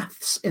the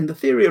maths in the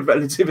theory of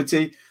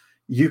relativity,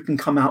 you can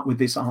come out with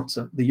this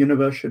answer: the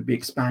universe should be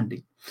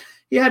expanding.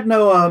 He had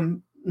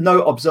no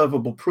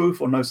observable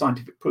proof or no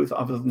scientific proof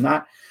other than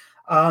that.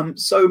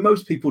 So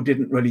most people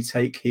didn't really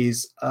take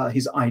his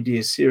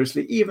ideas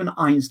seriously. Even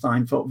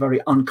Einstein felt very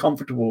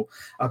uncomfortable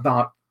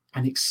about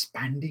an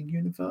expanding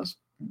universe.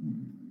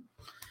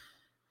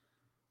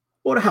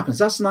 What happens?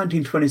 That's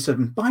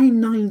 1927. By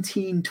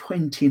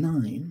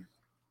 1929,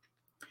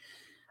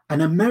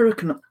 an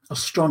American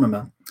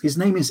astronomer, his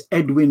name is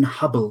Edwin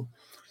Hubble.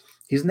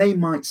 His name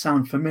might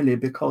sound familiar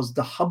because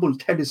the Hubble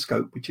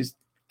telescope, which is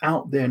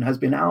out there and has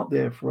been out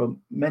there for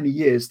many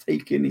years,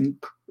 taking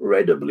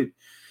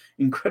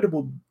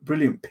incredible,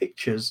 brilliant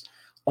pictures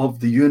of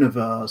the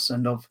universe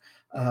and of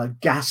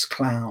gas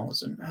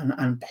clouds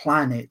and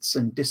planets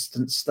and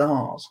distant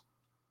stars.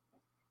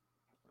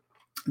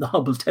 The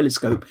Hubble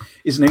telescope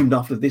is named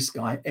after this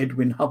guy,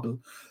 Edwin Hubble,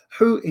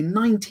 who in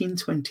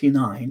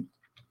 1929,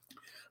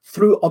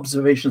 through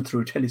observation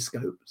through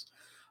telescopes,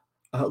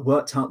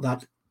 worked out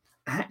that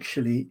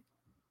actually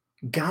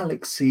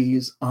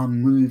galaxies are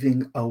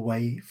moving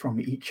away from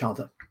each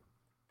other.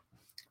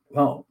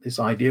 Well, this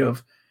idea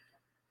of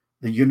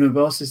the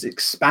universe is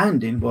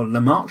expanding, well,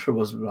 Lemaitre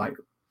was like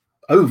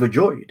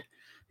overjoyed.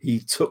 He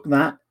took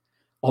that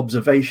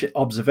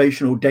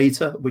observational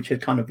data, which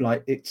had kind of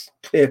like, it's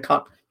clear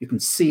cut, you can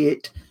see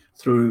it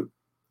through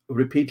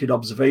repeated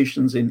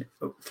observations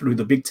through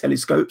the big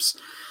telescopes,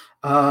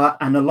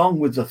 and along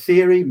with the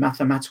theory,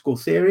 mathematical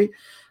theory,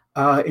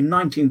 in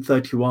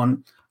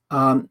 1931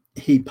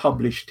 he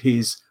published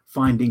his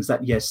findings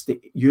that yes, the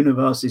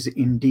universe is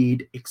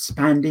indeed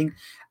expanding,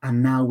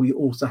 and now we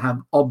also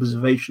have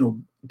observational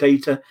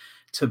data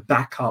to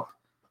back up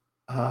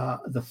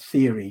the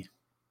theory.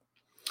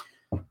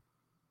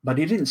 But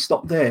he didn't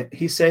stop there.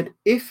 He said,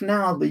 if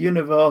now the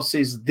universe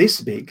is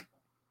this big,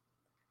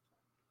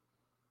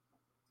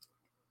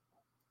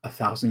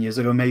 1,000 years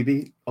ago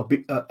maybe, or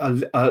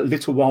a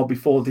little while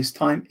before this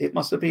time, it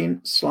must have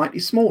been slightly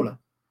smaller.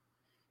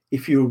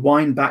 If you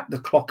wind back the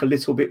clock a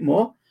little bit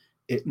more,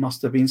 it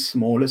must have been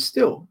smaller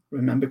still.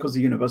 Remember, because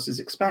the universe is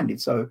expanded.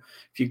 So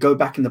if you go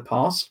back in the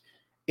past,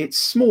 it's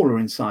smaller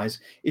in size.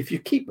 If you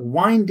keep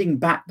winding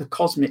back the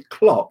cosmic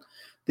clock,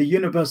 the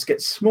universe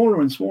gets smaller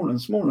and smaller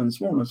and smaller and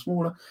smaller and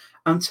smaller,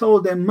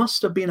 until there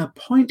must have been a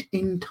point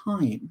in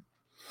time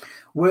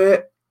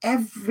where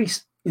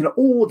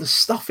all the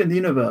stuff in the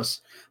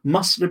universe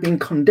must have been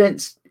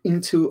condensed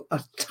into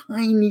a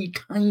tiny,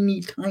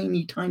 tiny,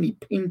 tiny, tiny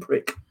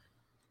pinprick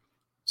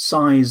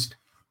sized,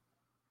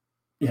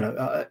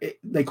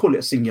 they call it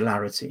a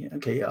singularity.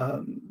 Okay,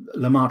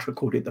 Lemaitre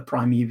called it the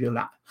primordial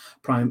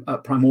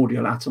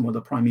atom, or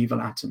the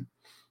primeval atom.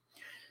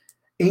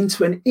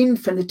 Into an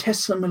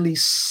infinitesimally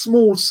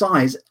small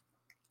size,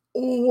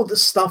 all the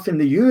stuff in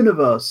the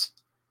universe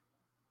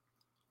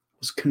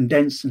was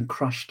condensed and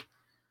crushed,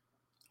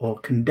 or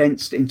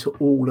condensed into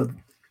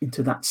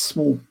that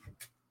small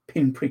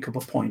pinprick of a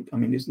point. I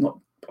mean, it's not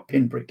a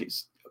pinprick,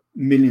 it's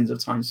millions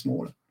of times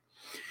smaller.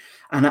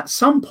 And at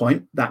some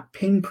point, that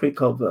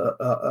pinprick of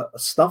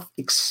stuff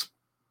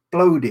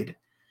exploded.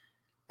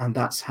 And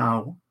that's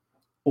how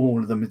all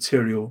of the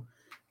material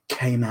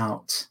came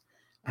out,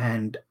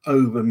 and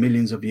over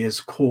millions of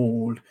years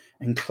cooled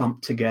and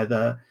clumped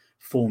together,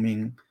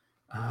 forming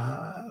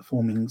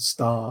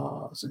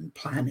stars and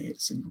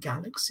planets and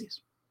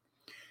galaxies.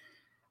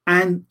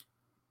 And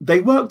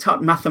they worked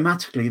out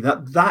mathematically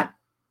that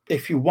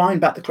if you wind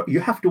back the clock,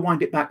 you have to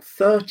wind it back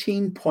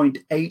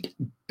 13.8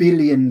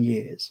 billion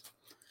years.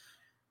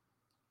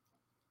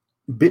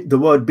 The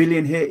word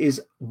billion here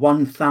is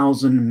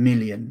 1,000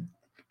 million.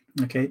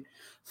 Okay,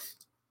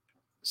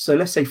 so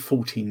let's say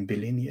 14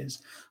 billion years.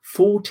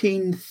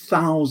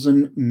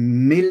 14,000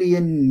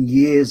 million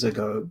years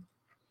ago,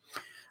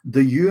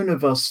 the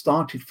universe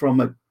started from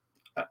an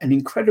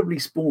incredibly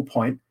small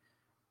point,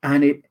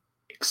 and it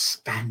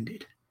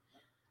expanded.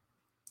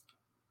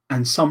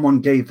 And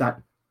someone gave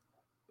that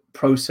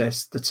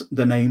process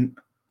the name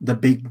the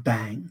Big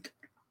Bang.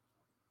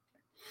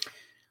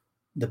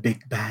 The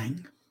Big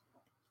Bang.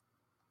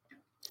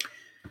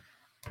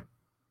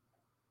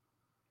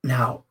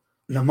 Now,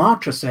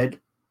 Lemaitre said,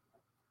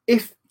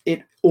 if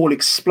it all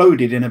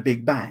exploded in a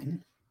Big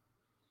Bang,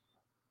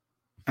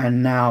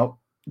 and now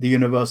the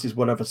universe is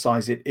whatever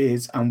size it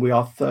is, and we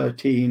are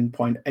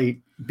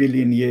 13.8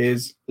 billion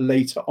years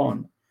later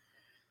on,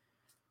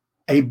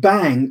 a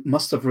bang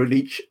must have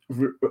released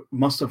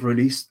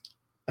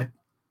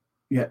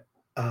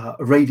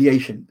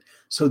radiation.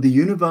 So the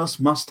universe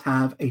must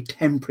have a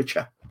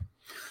temperature.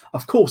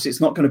 Of course, it's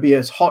not going to be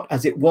as hot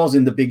as it was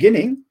in the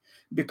beginning,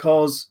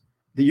 because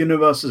the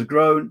universe has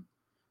grown,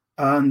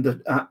 and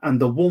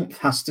the warmth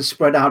has to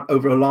spread out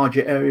over a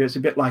larger area. It's a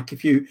bit like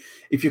if you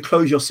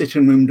close your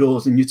sitting room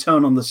doors and you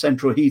turn on the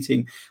central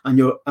heating, and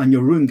your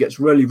room gets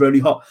really, really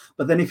hot.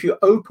 But then if you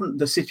open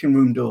the sitting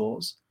room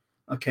doors,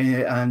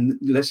 okay, and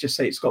let's just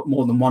say it's got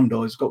more than one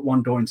door. It's got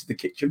one door into the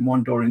kitchen,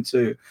 one door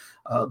into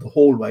the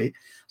hallway.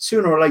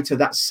 Sooner or later,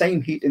 that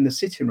same heat in the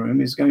sitting room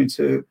is going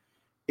to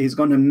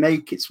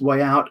make its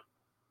way out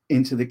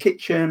into the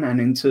kitchen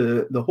and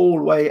into the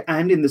hallway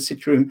and in the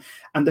sitting room,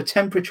 and the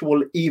temperature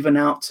will even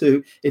out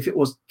to, if it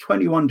was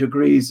 21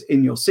 degrees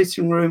in your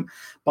sitting room,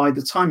 by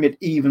the time it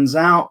evens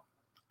out,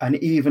 an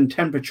even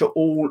temperature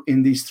all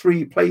in these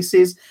three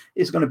places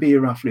is going to be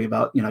roughly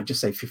about,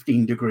 just say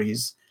 15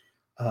 degrees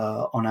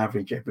on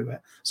average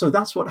everywhere. So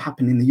that's what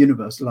happened in the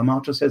universe.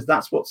 Lemaitre says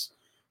that's what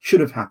should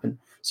have happened.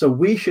 So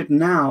we should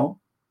now,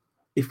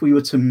 if we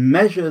were to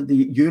measure the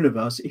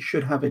universe, it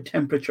should have a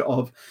temperature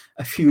of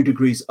a few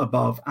degrees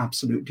above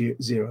absolute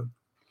zero.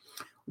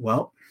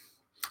 Well,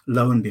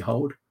 lo and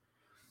behold,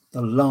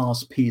 the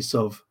last piece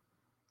of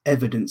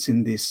evidence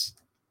in this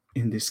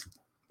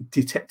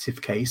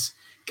detective case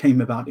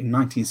came about in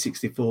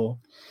 1964,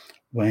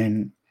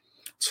 when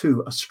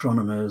two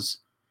astronomers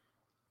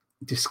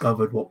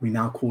discovered what we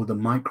now call the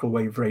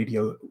microwave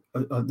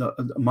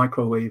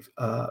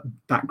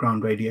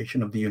background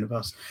radiation of the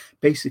universe.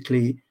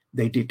 Basically,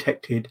 they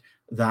detected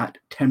that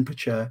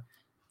temperature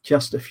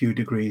just a few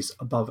degrees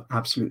above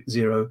absolute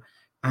zero,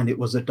 and it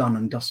was a done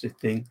and dusted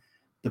thing.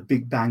 The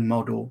Big Bang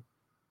model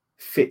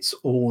fits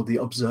all the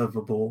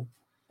observable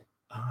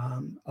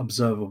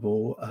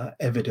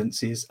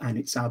evidences, and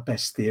it's our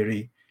best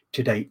theory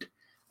to date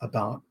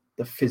about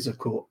the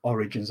physical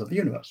origins of the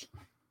universe.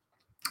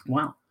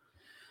 Wow.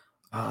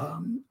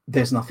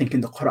 There's nothing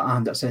in the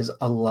Quran that says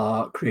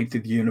Allah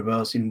created the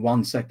universe in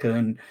 1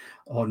 second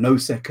or no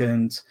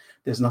seconds.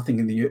 There's nothing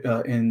in the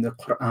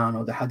Quran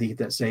or the Hadith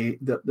that say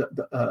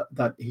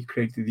that He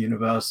created the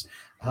universe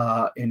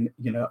in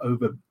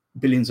over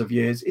billions of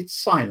years. It's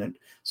silent.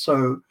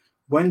 So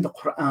when the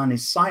Quran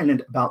is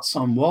silent about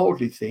some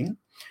worldly thing,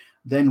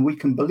 then we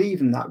can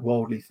believe in that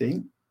worldly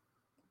thing,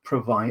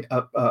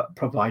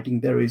 providing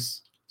there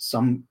is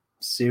some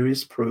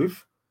serious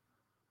proof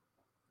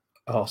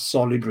or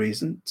solid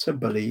reason to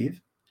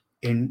believe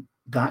in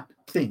that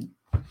thing.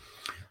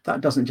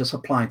 That doesn't just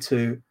apply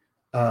to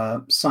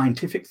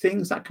scientific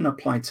things. That can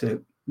apply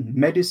to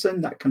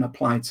medicine. That can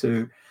apply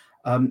to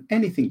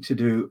anything to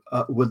do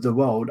with the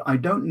world. I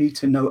don't need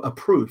to know a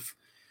proof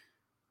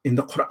in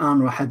the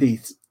Quran or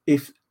Hadith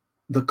if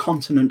the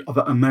continent of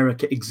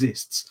America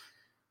exists.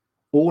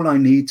 All I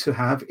need to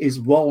have is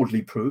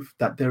worldly proof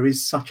that there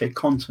is such a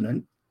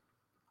continent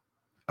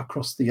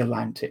across the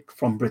Atlantic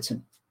from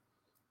Britain.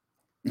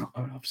 Now,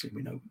 obviously,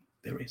 we know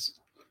there is.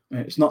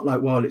 It's not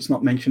like, well, it's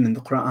not mentioned in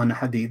the Quran and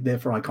Hadith,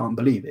 therefore I can't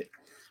believe it.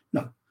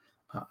 No,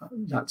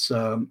 that's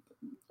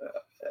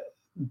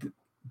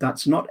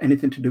not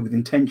anything to do with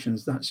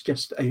intentions. That's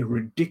just a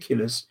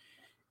ridiculous,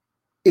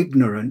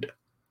 ignorant,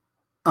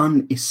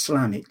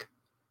 un-Islamic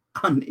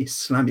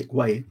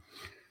way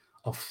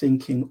of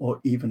thinking or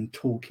even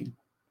talking.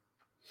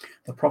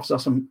 The Prophet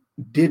ﷺ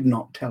did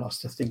not tell us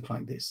to think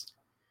like this.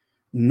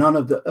 None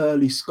of the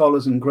early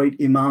scholars and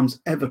great imams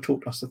ever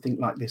taught us to think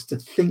like this. To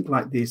think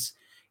like this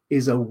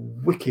is a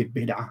wicked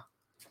bid'ah,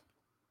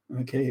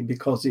 okay,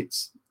 because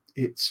it's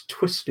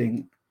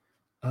twisting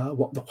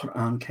what the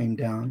Quran came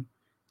down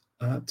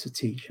to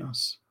teach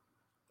us.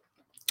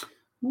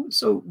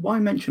 So why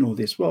mention all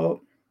this?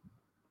 Well,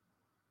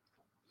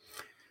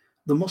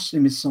 the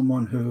Muslim is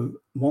someone who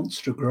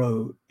wants to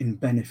grow in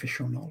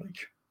beneficial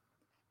knowledge.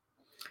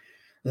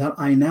 That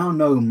I now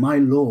know my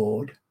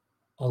Lord,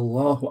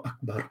 Allahu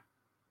Akbar,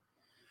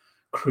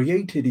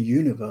 created a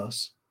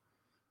universe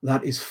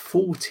that is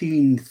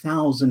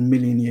 14,000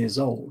 million years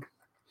old.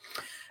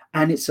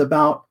 And it's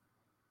about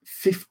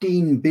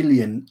 15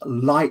 billion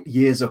light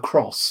years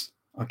across.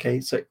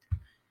 Okay, so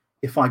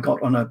if I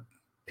got on a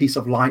piece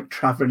of light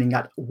traveling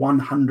at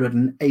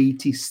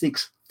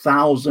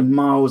 186,000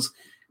 miles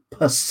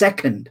per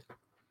second,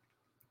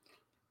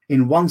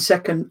 in 1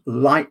 second,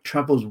 light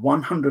travels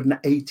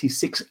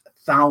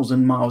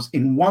 186,000 miles.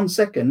 In 1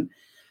 second,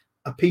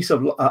 a piece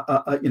of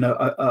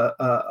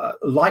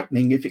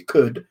lightning, if it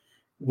could,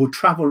 will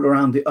travel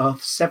around the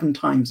earth 7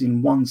 times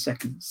in 1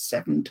 second.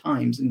 7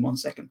 times in 1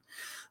 second.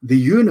 The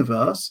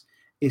universe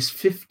is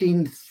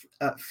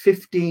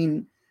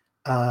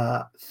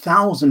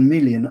 15,000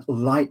 million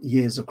light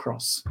years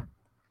across.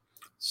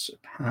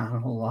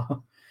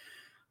 Subhanallah.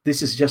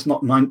 This is just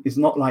not it's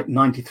not like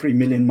 93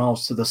 million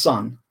miles to the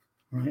sun,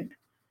 right?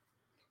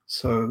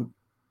 So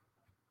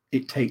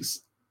it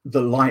takes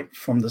the light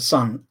from the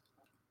sun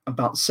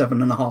about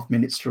 7.5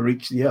 minutes to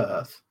reach the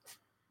earth,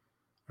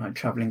 right?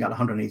 Traveling at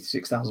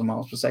 186,000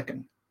 miles per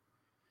second.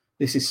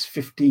 This is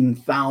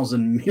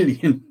 15,000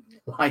 million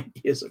light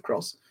years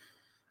across.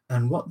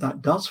 And what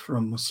that does for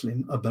a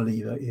Muslim, a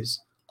believer, is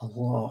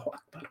Allahu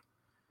Akbar.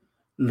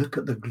 Look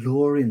at the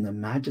glory and the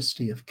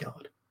majesty of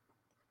God.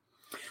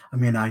 I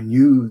mean, I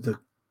knew the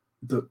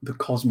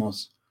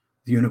cosmos,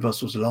 the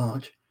universe was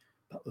large,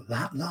 but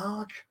that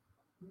large?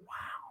 Wow.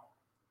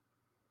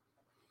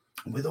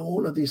 With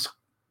all of this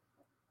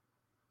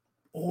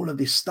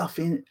stuff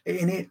in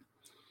it,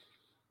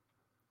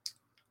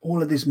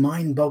 all of this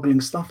mind-boggling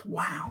stuff,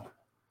 wow.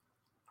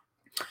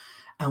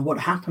 And what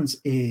happens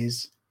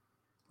is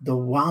the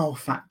wow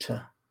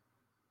factor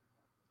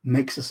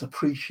makes us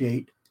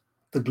appreciate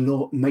the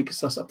glory,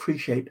 makes us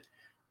appreciate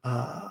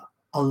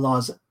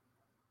Allah's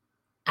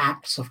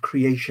acts of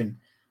creation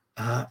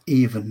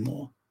even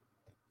more.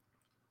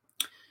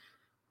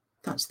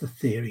 That's the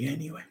theory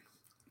anyway.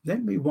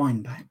 Let me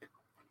wind back.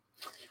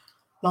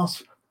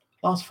 Last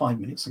 5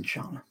 minutes,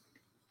 inshallah.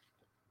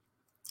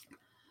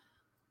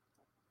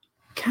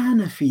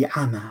 Kana fi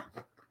ama.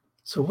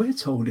 So we're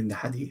told in the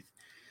hadith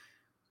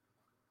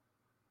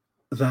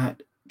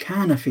that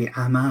kana fi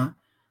ama,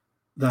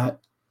 that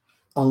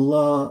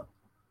Allah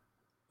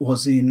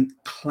was in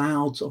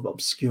clouds of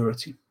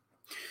obscurity.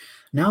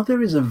 Now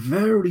there is a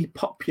very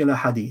popular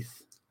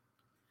hadith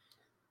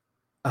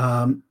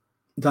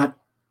that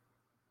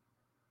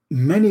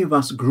many of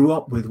us grew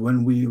up with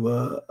when we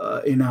were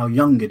in our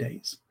younger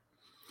days.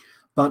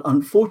 But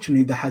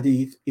unfortunately, the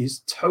hadith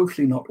is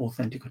totally not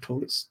authentic at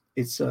all.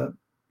 It's a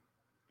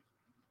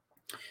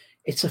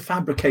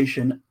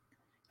fabrication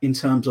in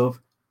terms of,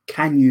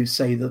 can you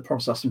say that the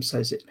Prophet ﷺ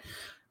says it?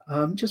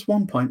 Just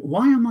one point.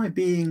 Why am I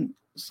being,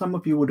 some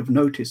of you would have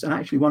noticed, and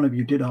actually one of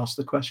you did ask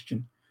the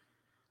question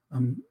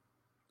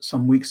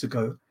some weeks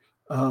ago,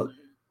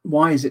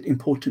 why is it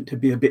important to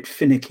be a bit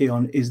finicky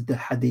on, is the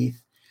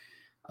hadith,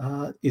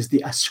 is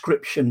the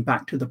ascription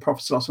back to the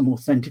Prophet ﷺ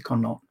authentic or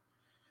not?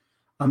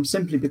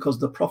 Simply because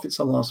the Prophet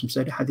ﷺ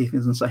said, hadith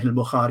is in Sahih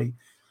al-Bukhari,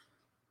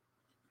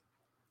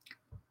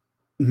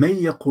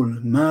 مَن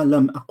يَقُلْ مَا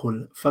لَمْ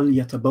أَقُلْ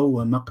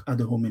فَلْيَتَبَوَّ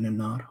مَقْعَدَهُ مِنَ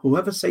النَّارِ.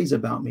 Whoever says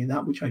about me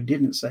that which I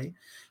didn't say,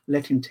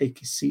 let him take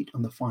his seat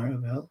on the fire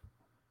of hell.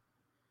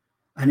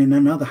 And in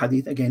another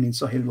hadith, again in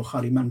Sahih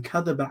al-Bukhari, مَنْ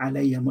كَذَبَ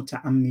عَلَيَّ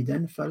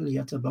مُتَعَمِّدًا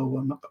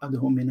فَلْيَتَبَوَّ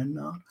مَقْعَدَهُ مِنَ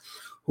النَّارِ.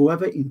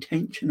 Whoever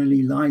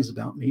intentionally lies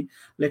about me,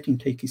 let him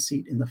take his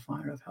seat in the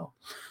fire of hell.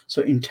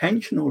 So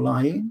intentional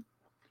lying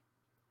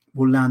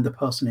will land the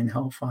person in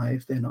hellfire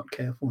if they're not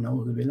careful.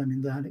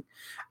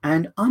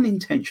 And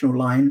unintentional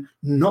lying,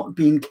 not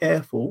being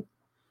careful,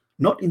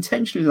 not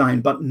intentionally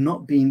lying, but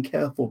not being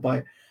careful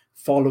by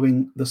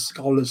following the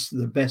scholars to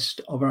the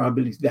best of our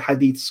ability, the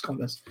hadith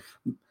scholars,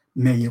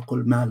 may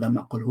yaqul ma lam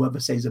aqul, whoever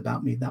says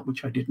about me that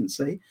which I didn't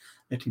say,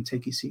 let him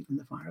take his seat in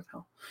the fire of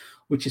hell.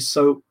 Which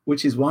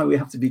is why we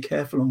have to be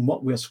careful on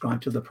what we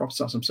ascribe to the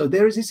Prophet. So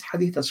there is this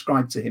hadith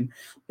ascribed to him,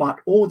 but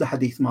all the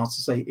hadith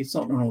masters say it's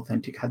not an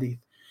authentic hadith.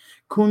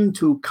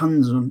 Kuntu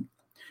kanzan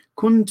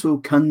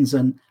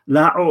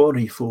la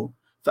a'rifu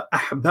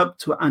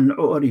فأحببت أن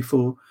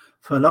أعرف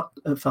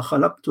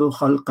فخلقت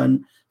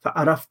خلقا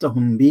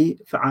فعرفتهم بي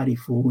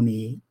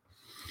فعرفوني.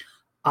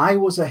 I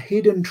was a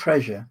hidden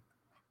treasure.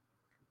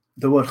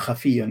 The word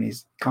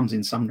khafiyan comes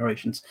in some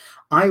narrations.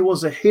 I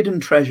was a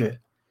hidden treasure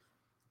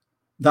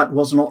that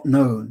was not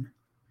known,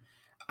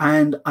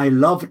 and I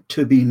loved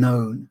to be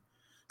known.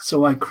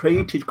 So I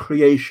created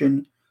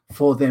creation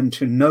for them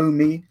to know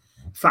me,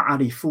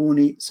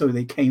 fa'arifuni, so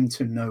they came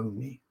to know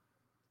me.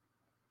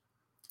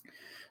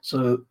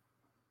 So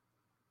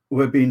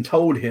we're being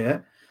told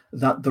here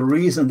that the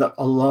reason that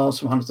Allah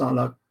subhanahu wa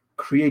ta'ala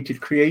created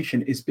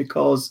creation is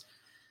because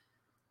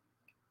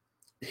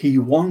he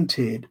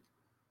wanted,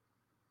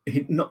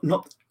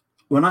 not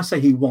when I say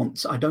he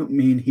wants, I don't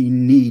mean he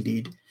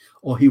needed,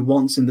 or he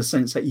wants in the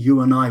sense that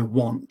you and I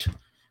want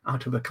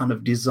out of a kind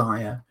of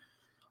desire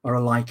or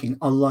a liking.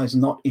 Allah is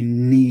not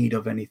in need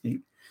of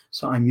anything.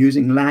 So I'm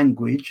using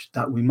language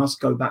that we must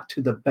go back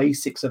to the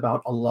basics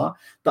about Allah,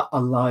 that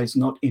Allah is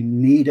not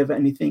in need of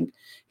anything.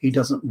 He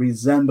doesn't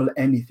resemble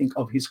anything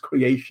of his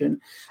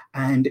creation.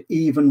 And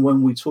even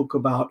when we talk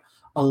about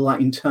Allah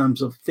in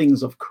terms of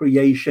things of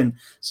creation,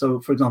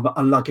 so for example,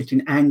 Allah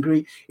getting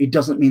angry, it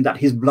doesn't mean that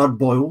his blood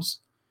boils,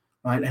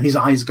 right, and his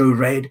eyes go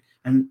red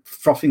and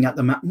frothing at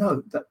the mouth.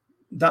 No,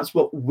 that's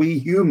what we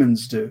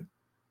humans do.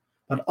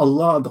 But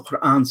Allah, the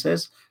Quran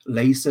says,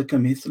 "Laysa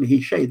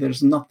kamithlihi shay."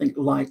 There's nothing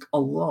like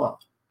Allah.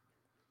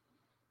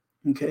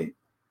 Okay.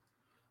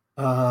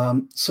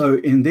 So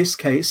in this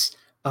case,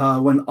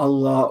 when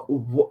Allah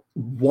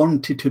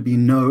wanted to be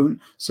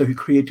known, so he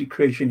created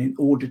creation in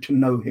order to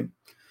know him.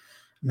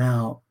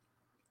 Now,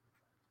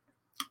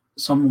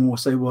 someone will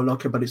say, well,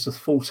 okay, but it's a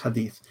false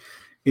hadith.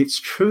 It's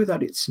true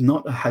that it's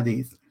not a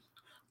hadith,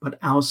 but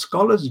our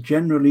scholars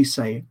generally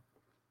say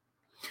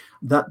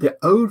that the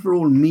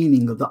overall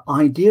meaning of the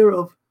idea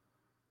of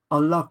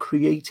Allah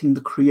creating the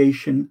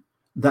creation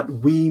that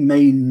we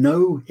may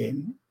know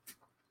him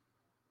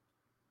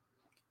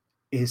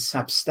is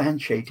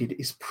substantiated,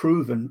 is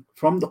proven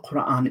from the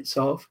Quran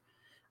itself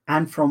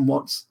and from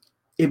what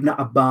Ibn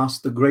Abbas,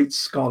 the great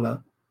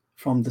scholar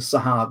from the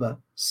Sahaba,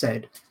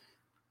 said.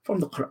 From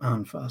the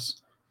Quran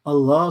first.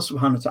 Allah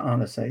subhanahu wa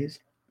ta'ala says,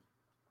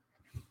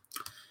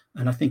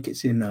 and I think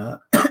it's in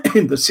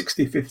in the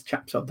 65th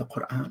chapter of the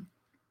Quran.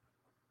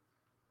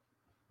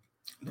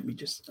 Let me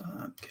just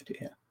get it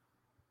here.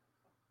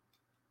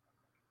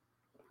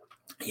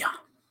 Yeah.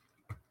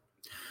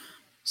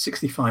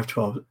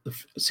 65:12, the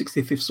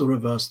 65th surah,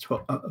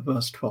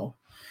 verse 12.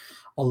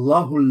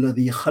 Allahu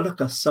alladhi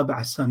khalaqa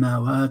sab'a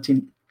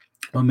samawati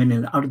wa min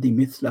al-ardi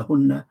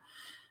mithlahunna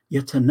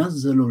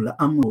yatanazzalu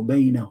al-amru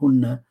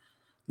baynahunna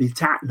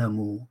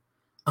lita'lamu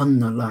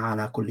anna Allah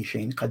ala kulli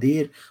shay'in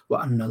qadir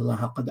wa anna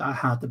Allah qad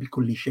ahata bi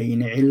kulli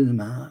shay'in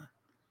ilma.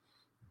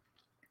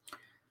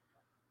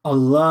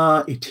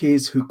 Allah it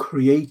is who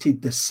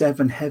created the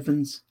seven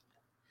heavens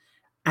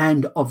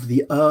and of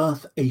the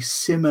earth a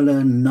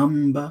similar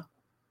number.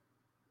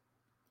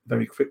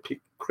 Very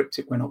cryptic.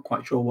 We're not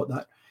quite sure what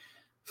that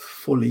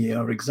fully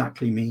or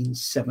exactly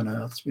means. 7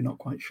 earths, we're not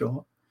quite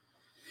sure.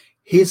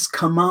 His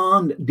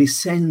command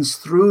descends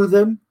through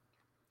them,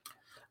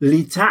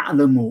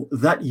 لِتَعْلَمُوا,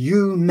 that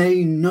you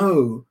may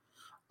know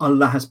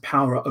Allah has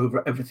power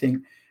over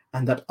everything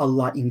and that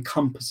Allah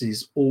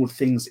encompasses all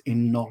things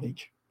in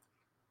knowledge.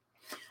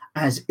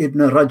 As Ibn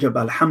Rajab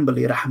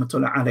al-Hanbali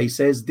rahmatullah alayhi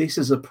says, this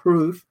is a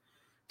proof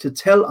to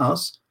tell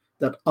us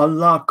that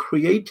Allah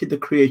created the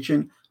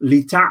creation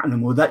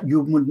لِتَعْلَمُوا, that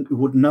you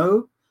would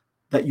know,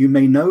 that you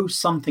may know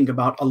something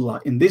about Allah.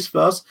 In this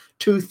verse,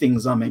 2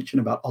 things are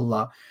mentioned about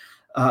Allah.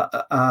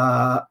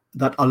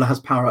 That Allah has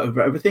power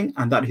over everything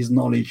and that his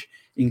knowledge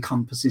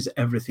encompasses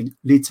everything.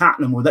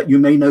 لِتَعْلَمُوا, that you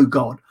may know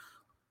God,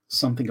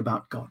 something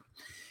about God.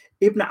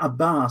 Ibn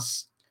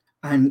Abbas,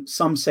 and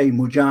some say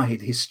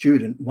Mujahid, his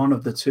student, one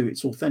of the two,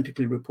 it's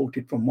authentically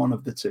reported from one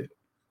of the two,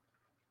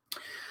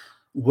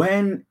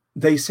 when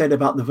they said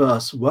about the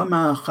verse,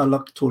 وَمَا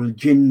خَلَقْتُ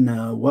الْجِنَّ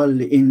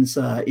وَالْإِنسَ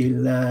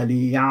إِلَّا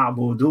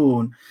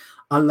لِيَعْبُدُونَ,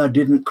 Allah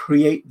didn't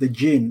create the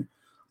jinn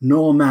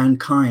nor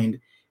mankind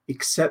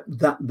except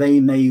that they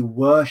may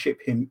worship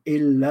him.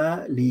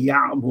 إِلَّا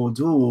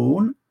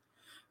لِيَعْبُدُونَ,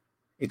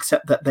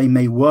 except that they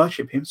may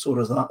worship him.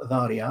 Surah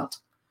Dhariyat.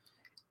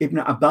 Ibn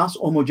Abbas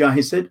or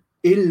Mujahid said,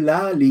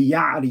 إِلَّا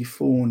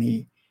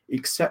لِيَعْرِفُونِ,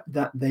 except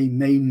that they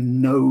may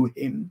know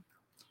him.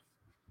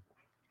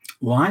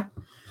 Why?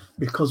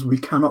 Because we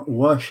cannot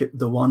worship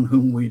the one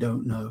whom we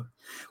don't know.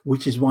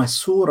 Which is why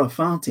Surah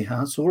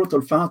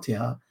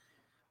Al-Fatiha,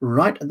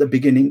 right at the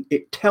beginning,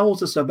 it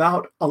tells us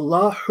about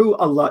Allah, who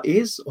Allah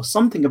is, or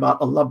something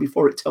about Allah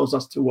before it tells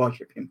us to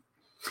worship him.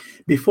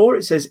 Before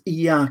it says,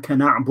 إِيَّاكَ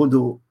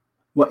نَعْبُدُ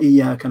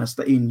وَإِيَّاكَ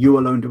نَسْتَعِينُ, you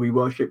alone do we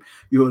worship,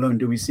 you alone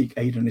do we seek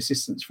aid and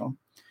assistance from.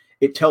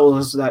 It tells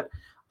us that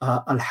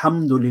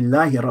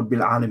Alhamdulillahi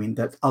Rabbil Alamin,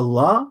 that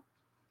Allah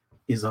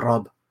is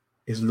Rabb,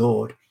 is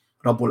Lord,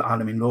 Rabbul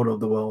Alamin, Lord of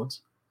the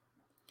worlds.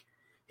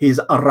 He is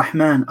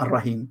Ar-Rahman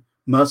Ar-Rahim,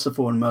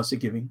 merciful and mercy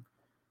giving.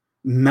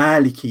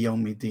 Maliki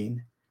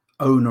Yawmiddin,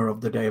 owner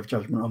of the day of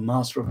judgment, or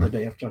master of the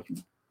day of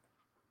judgment.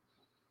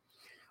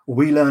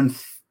 We learn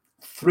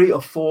 3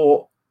 or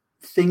 4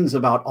 things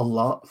about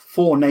Allah,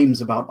 4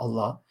 names about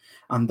Allah,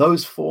 and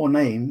those 4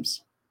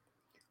 names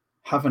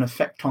have an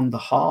effect on the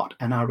heart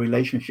and our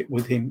relationship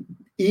with Him,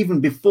 even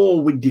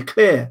before we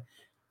declare,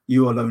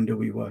 you alone do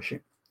we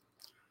worship.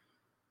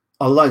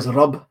 Allah is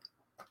Rabb.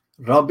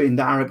 Rabb in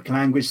the Arabic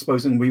language,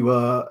 supposing we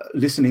were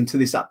listening to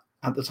this at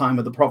the time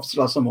of the Prophet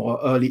or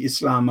early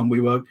Islam, and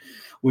we were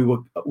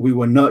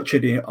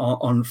nurtured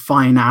on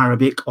fine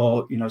Arabic,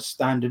 or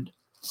standard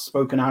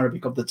spoken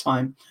Arabic of the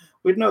time,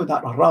 we'd know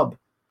that Rabb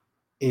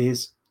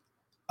is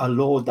a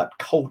Lord that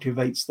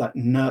cultivates, that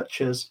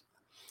nurtures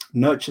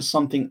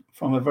something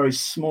from a very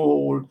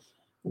small,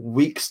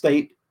 weak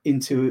state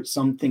into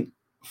something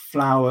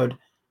flowered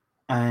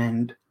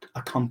and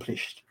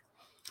accomplished.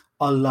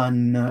 Allah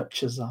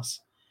nurtures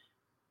us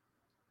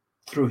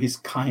through His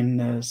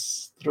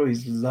kindness, through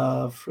His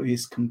love, through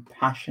His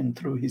compassion,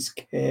 through His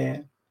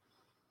care.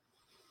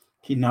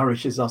 He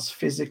nourishes us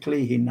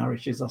physically, He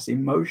nourishes us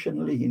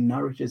emotionally, He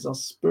nourishes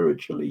us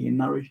spiritually, He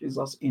nourishes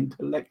us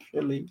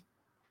intellectually.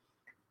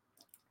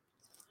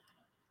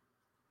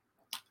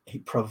 He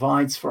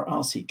provides for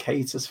us, He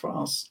caters for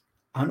us.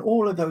 And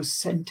all of those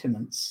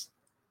sentiments,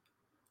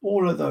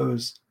 all of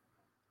those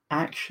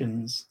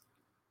actions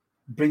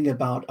bring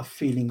about a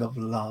feeling of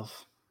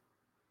love.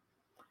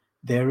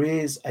 There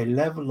is a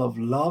level of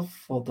love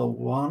for the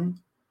one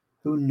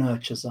who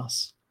nurtures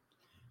us.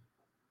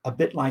 A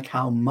bit like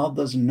how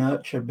mothers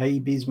nurture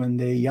babies when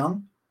they're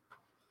young.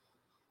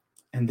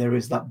 And there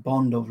is that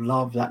bond of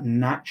love that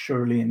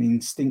naturally and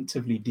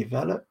instinctively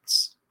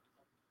develops.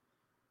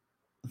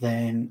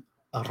 Then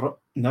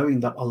knowing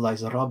that Allah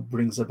is Rabb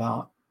brings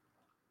about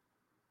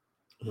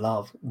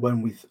love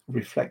when we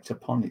reflect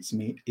upon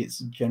its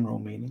general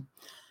meaning.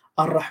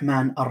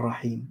 Ar-Rahman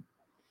Ar-Rahim.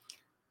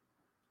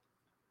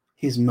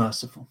 He's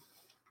merciful,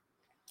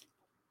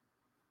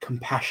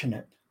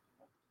 compassionate.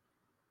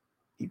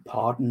 He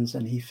pardons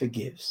and He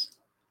forgives.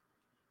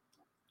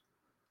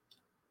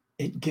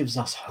 It gives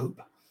us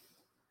hope.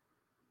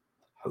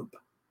 Hope.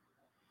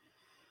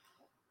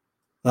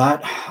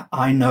 That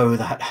I know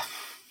that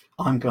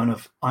I'm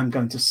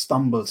going to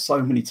stumble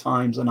so many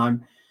times, and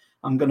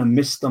I'm going to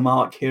miss the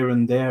mark here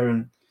and there.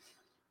 And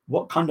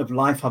what kind of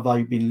life have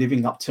I been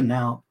living up to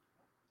now?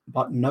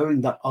 But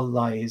knowing that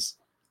Allah is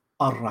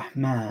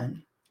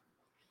Ar-Rahman,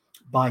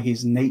 by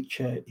His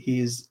nature,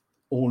 He is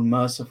all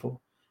merciful,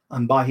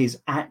 and by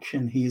His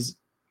action, He is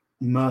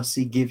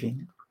mercy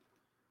giving.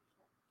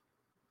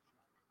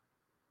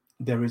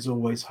 There is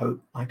always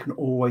hope. I can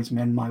always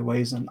mend my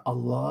ways, and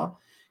Allah,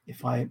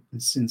 if I am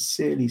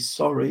sincerely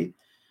sorry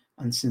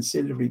and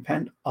sincerely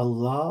repent,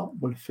 Allah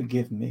will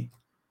forgive me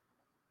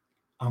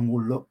and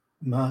will look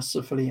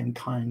mercifully and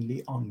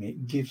kindly on me.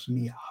 It gives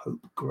me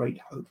hope, great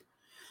hope,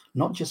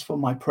 not just for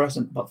my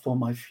present, but for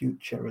my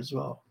future as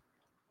well.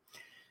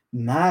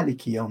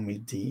 Maliki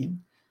Yawmiddin,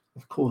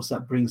 of course,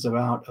 that brings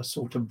about a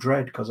sort of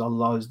dread, because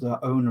Allah is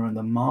the owner and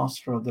the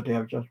master of the day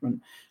of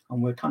judgment,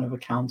 and we're kind of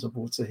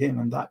accountable to Him,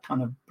 and that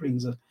kind of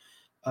brings a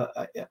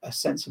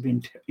sense of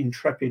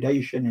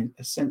intrepidation, and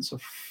a sense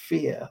of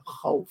fear,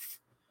 khawf.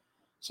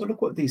 So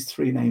look what these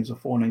 3 names or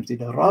 4 names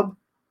did. Rabb,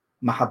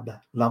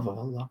 mahabba, love of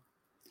Allah.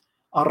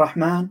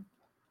 Ar-Rahman,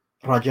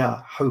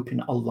 raja, hope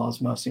in Allah's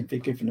mercy and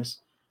forgiveness.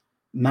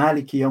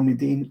 Maliki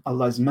Yawmiddin,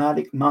 Allah is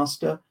Malik,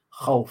 master.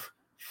 Khawf,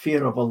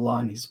 fear of Allah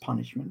and His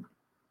punishment.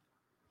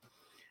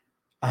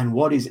 And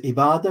what is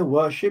ibadah,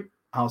 worship?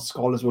 Our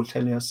scholars will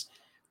tell us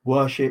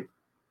worship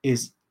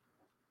is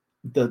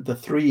the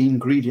 3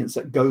 ingredients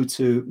that go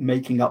to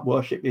making up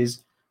worship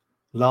is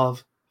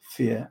love,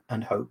 fear,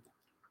 and hope.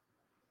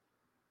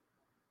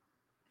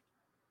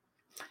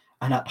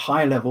 And at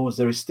high levels,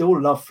 there is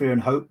still love, fear,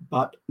 and hope,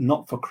 but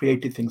not for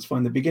created things. For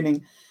in the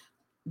beginning,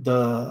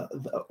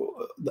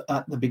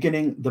 at the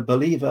beginning, the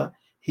believer,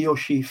 he or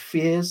she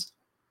fears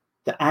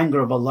the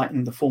anger of Allah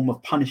in the form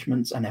of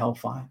punishments and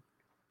hellfire.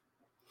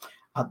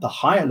 At the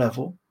higher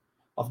level,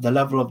 of the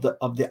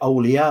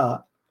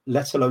awliya,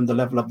 let alone the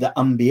level of the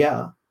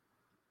anbiya,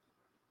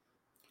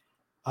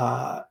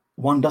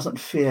 one doesn't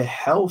fear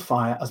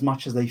hellfire as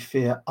much as they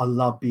fear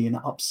Allah being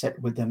upset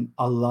with them,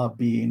 Allah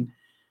being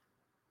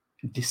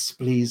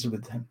displeased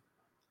with them.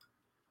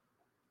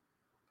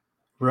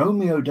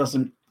 Romeo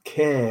doesn't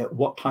care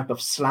what type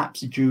of slaps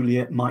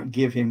Juliet might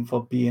give him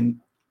for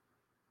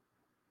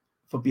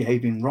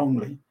behaving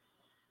wrongly.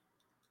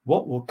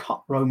 What will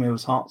cut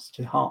Romeo's heart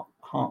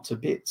to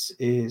bits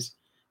is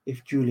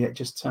if Juliet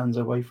just turns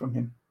away from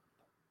him,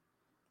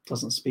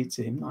 doesn't speak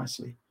to him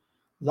nicely.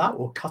 That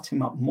will cut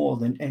him up more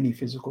than any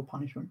physical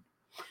punishment.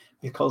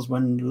 Because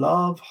when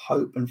love,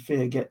 hope, and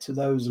fear get to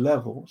those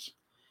levels,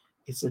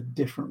 it's a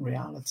different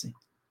reality.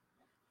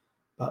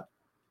 But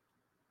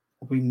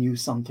we knew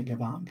something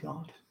about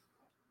God.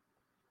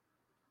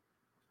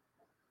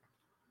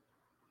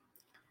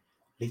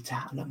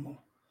 لِتَعْلَمُوا.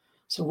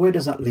 So where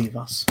does that leave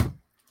us?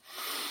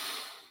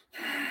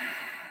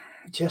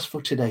 Just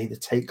for today, the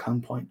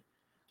take-home point.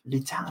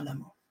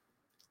 لِتَعْلَمُوا.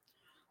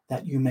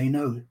 That you may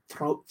know.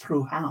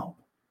 Through how?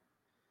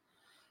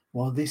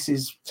 Well, this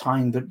is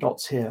tying the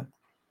dots here.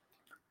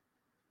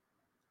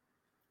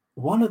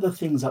 One of the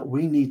things that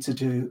we need to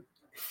do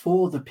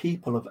for the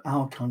people of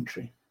our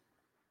country,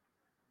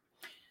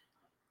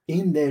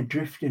 in their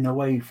drifting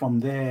away from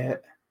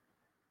their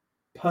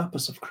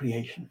purpose of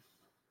creation,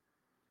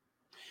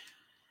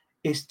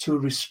 is to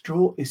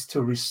restore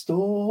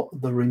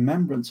the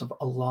remembrance of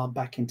Allah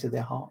back into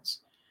their hearts,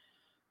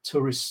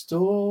 to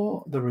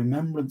restore the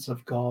remembrance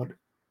of God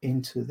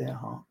into their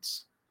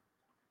hearts.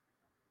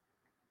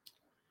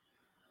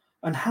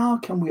 And how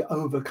can we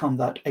overcome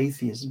that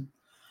atheism?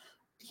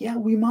 Yeah,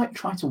 we might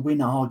try to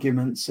win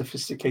arguments,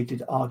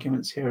 sophisticated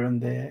arguments here and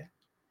there.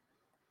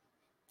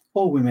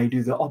 Or we may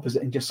do the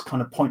opposite and just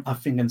kind of point our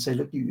finger and say,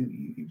 look,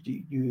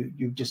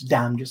 you just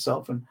damned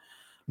yourself, and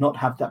not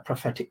have that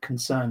prophetic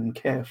concern and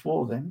care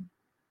for them,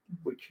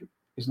 which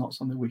is not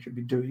something we should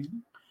be doing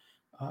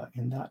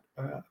in that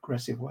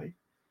aggressive way.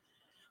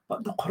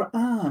 But the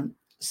Quran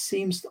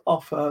seems to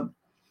offer,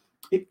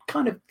 it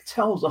kind of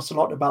tells us a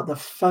lot about the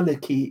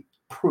falaki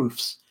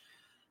proofs,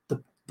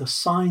 the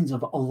signs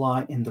of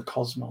Allah in the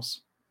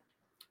cosmos,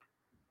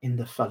 in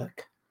the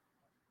falak.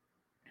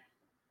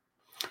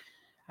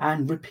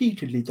 And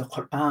repeatedly, the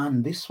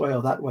Quran, this way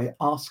or that way,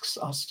 asks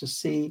us to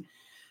see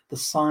the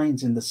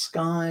signs in the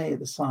sky,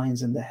 the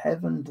signs in the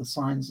heaven, the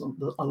signs of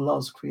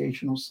Allah's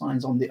creational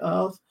signs on the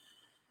earth,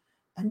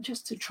 and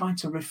just to try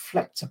to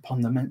reflect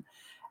upon them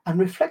and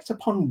reflect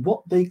upon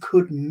what they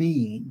could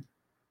mean,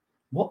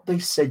 what they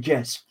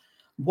suggest,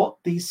 what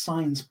these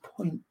signs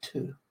point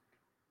to.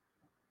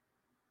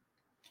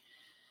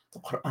 The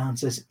Quran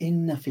says,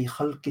 إِنَّ فِي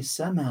خَلْقِ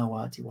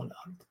السَّمَاوَاتِ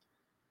وَالْأَرْضِ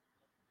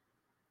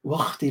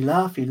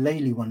وَاخْتِلَافِ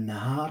اللَّيْلِ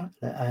وَالنَّهَارِ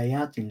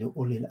لَآيَاتٍ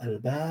لِأُولِي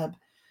الْأَلْبَابِ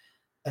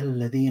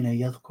الَّذِينَ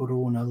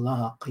يَذْكُرُونَ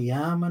اللَّهَ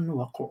قِيَامًا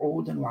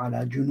وَقُعُودًا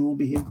وَعَلَى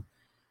جُنُوبِهِمْ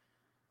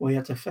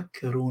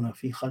وَيَتَفَكَّرُونَ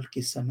فِي خَلْقِ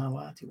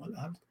السَّمَاوَاتِ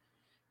وَالْأَرْضِ.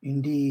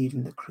 Indeed,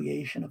 in the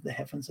creation of the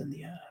heavens and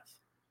the earth,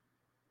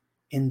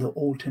 in the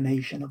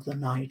alternation of the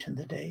night and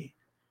the day,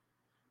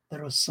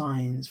 there are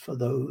signs for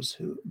those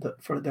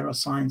there are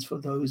signs for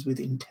those with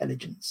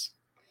intelligence.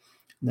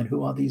 And then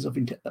who are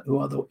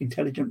the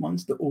intelligent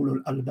ones? The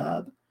ulul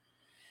albab,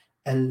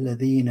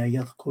 الذين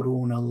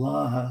يذكرون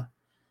الله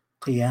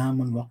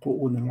قياما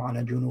وقعودا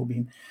وعلى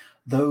جنوبهم.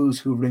 Those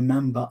who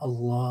remember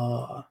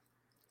Allah,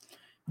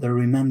 they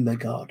remember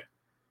God,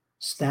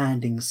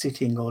 standing,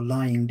 sitting, or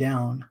lying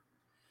down.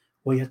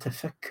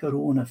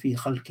 ويتفكرون في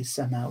خلق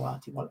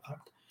السماوات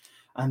والأرض.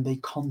 And they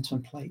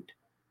contemplate,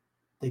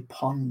 they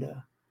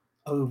ponder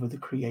over the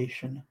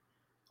creation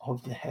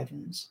of the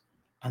heavens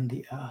and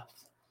the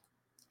earth.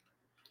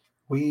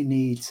 We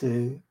need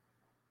to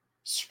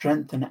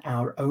strengthen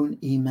our own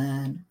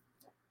iman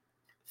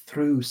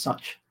through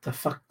such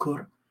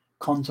tafakkur,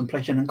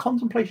 contemplation. And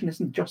contemplation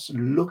isn't just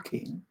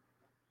looking,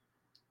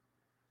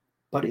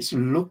 but it's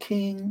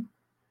looking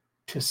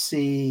to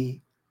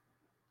see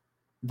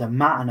the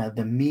ma'na,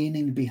 the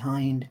meaning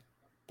behind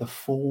the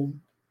form.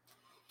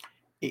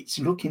 It's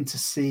looking to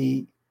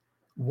see,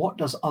 what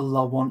does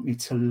Allah want me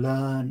to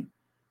learn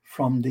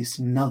from this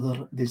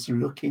nazar, this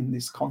looking,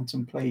 this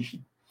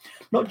contemplation?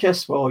 Not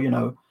just, well,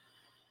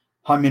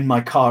 I'm in my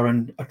car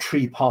and a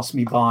tree passed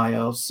me by,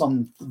 or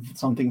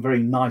something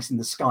very nice in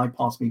the sky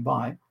passed me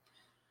by.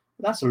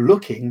 That's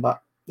looking,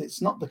 but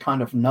it's not the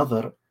kind of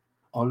nazar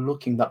or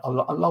looking that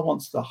Allah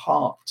wants the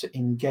heart to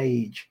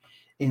engage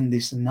in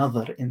this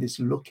nazar, in this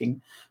looking,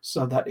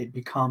 so that it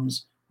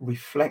becomes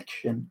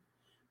reflection,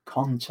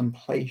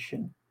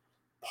 contemplation,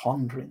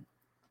 pondering.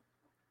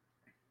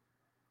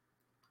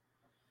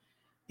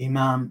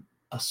 Imam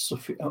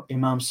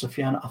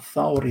Sufyan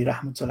al-Thawri,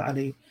 rahmatullah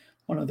alayhi,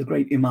 one of the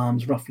great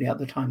imams roughly at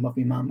the time of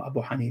Imam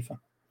Abu Hanifa,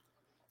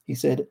 he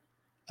said,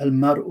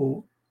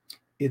 Al-mar'u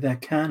idha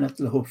kanat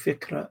lahu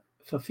fikra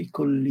fafi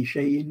kulli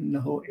shay'in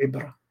lahu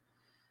ibra.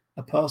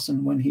 A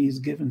person, when he is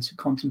given to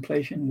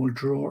contemplation, will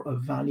draw a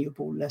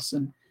valuable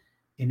lesson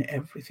in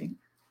everything.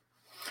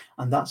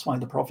 And that's why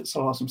the Prophet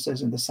ﷺ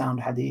says in the sound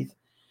hadith,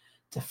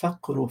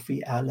 Tafakkuru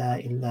fi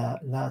ala'illah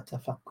la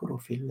tafakkuru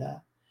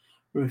fillah.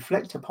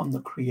 Reflect upon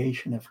the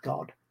creation of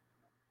God,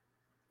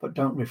 but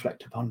don't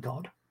reflect upon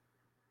God.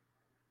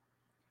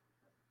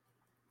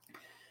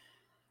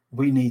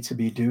 We need to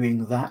be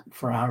doing that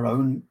for our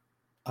own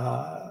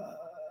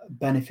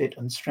benefit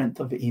and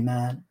strength of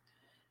iman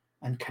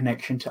and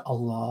connection to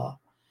Allah,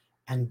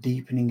 and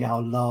deepening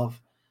our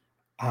love,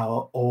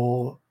 our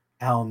awe,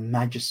 our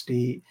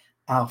majesty,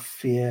 our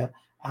fear,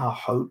 our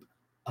hope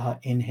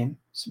in Him,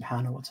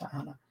 subhanahu wa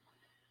ta'ala.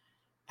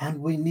 And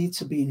we need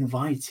to be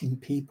inviting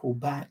people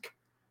back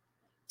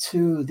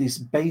to this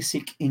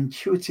basic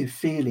intuitive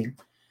feeling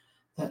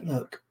that,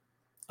 look,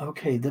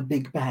 okay, the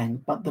Big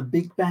Bang, but the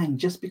Big Bang,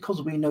 just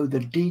because we know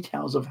the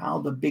details of how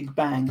the Big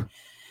Bang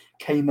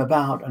came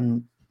about,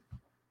 and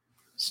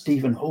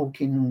Stephen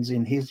Hawking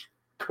in his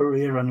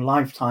career and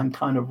lifetime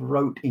kind of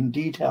wrote in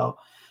detail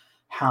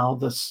how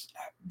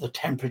the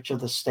temperature,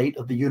 the state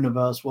of the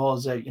universe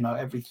was,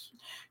 every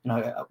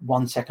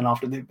 1 second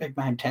after the Big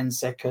Bang, 10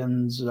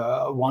 seconds,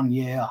 1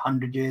 year,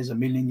 100 years, a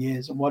million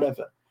years, and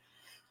whatever.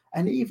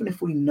 And even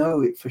if we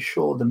know it for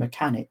sure, the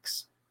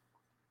mechanics,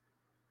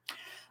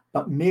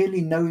 but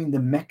merely knowing the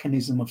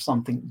mechanism of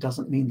something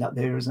doesn't mean that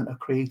there isn't a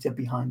creator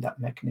behind that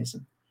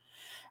mechanism.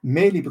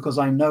 Merely because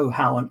I know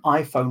how an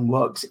iPhone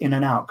works in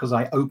and out, because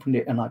I opened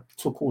it and I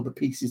took all the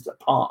pieces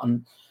apart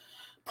and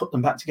put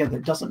them back together,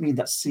 it doesn't mean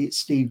that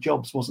Steve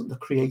Jobs wasn't the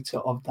creator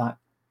of that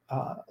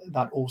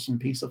awesome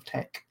piece of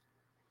tech.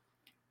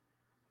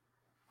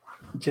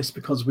 Just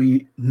because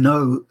we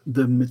know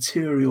the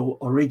material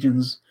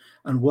origins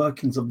and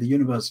workings of the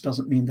universe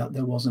doesn't mean that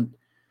there wasn't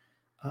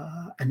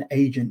an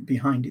agent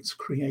behind its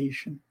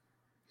creation.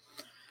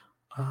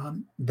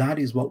 That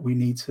is what we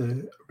need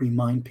to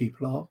remind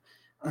people of,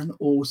 and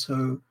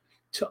also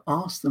to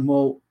ask them,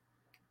 well,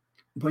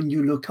 when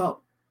you look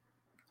up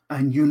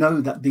and you know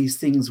that these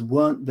things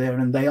weren't there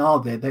and they are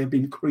there, they've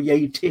been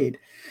created,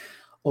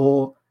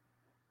 or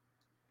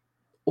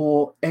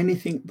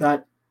anything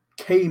that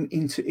came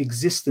into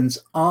existence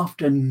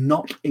after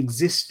not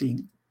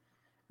existing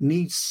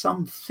needs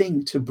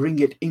something to bring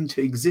it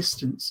into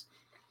existence.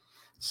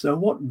 So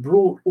what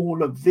brought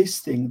all of this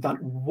thing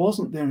that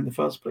wasn't there in the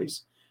first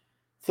place,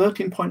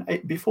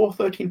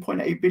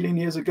 13.8 billion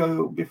years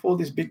ago, before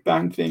this Big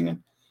Bang thing,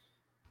 and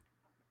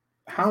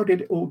how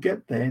did it all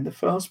get there in the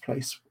first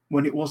place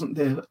when it wasn't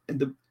there?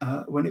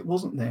 When it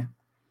wasn't there,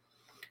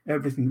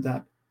 everything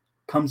that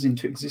comes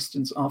into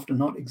existence after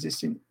not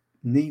existing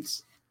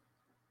needs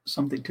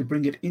something to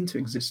bring it into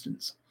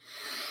existence.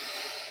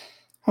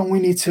 And we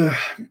need to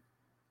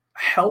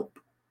help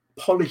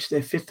polish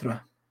their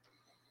fitra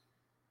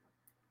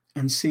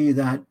and see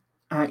that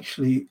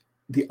actually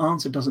the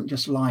answer doesn't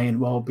just lie in,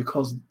 well,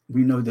 because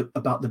we know that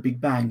about the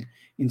Big Bang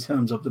in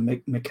terms of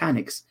the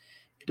mechanics,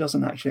 it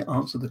doesn't actually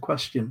answer the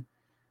question,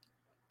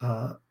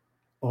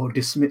 or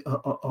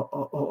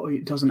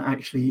it doesn't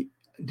actually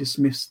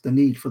dismiss the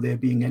need for there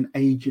being an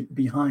agent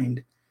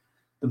behind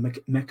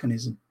the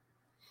mechanism.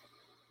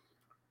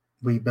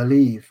 We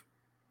believe,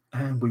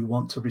 and we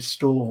want to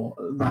restore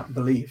that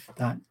belief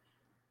that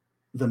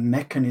the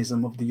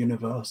mechanism of the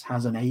universe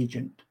has an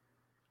agent,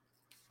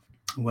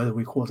 whether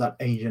we call that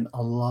agent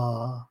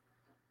Allah,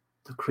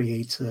 the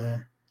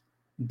creator,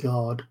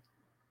 God,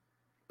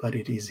 but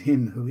it is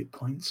him who it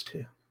points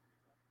to.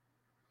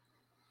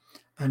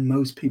 And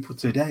most people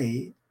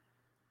today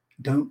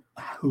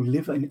who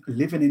live in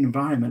an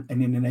environment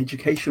and in an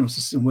educational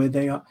system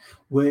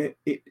where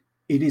it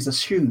is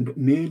assumed,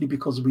 merely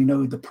because we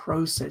know the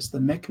process, the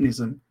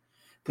mechanism,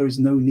 there is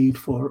no need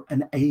for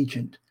an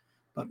agent.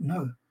 But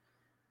no,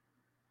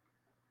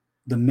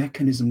 the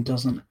mechanism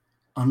doesn't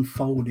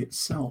unfold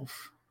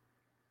itself.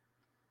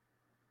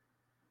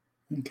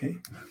 Okay.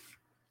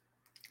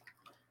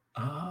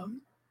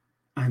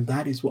 And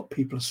that is what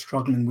people are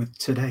struggling with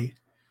today.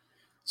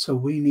 So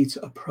we need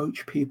to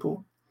approach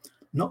people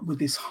not with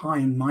this high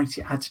and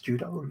mighty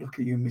attitude, oh, look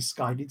at you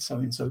misguided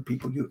so-and-so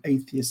people, you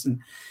atheists,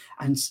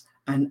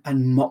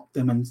 and mock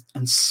them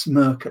and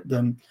smirk at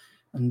them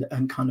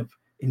and kind of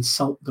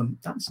insult them.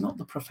 That's not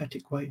the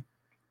prophetic way.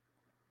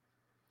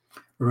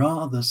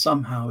 Rather,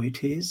 somehow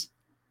it is,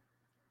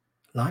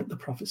 like the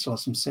Prophet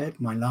ﷺ said,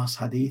 my last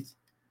hadith,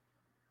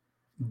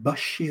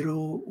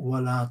 Bashiru wa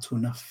la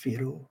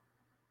tunaffiru,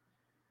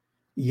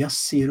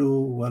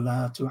 Yassiru wa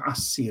la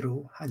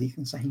tu'assiru, hadith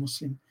in Sahih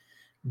Muslim.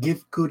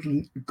 Give good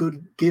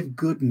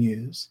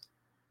news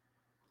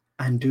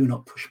and do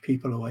not push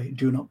people away.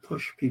 Do not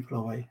push people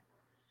away.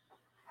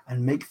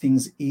 And make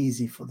things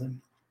easy for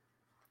them.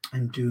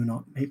 And do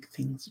not make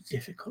things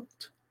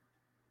difficult.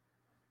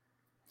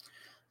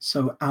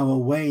 So our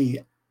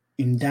way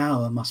in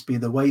dawah must be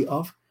the way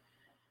of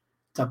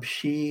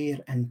tabshir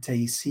and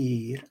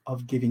taysir,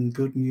 of giving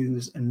good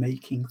news and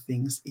making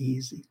things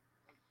easy.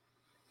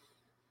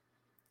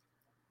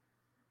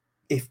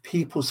 If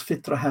people's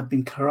fitrah have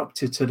been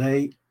corrupted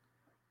today,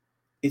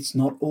 it's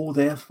not all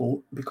their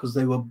fault, because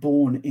they were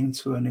born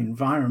into an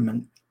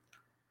environment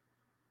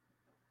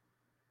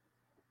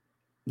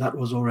that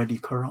was already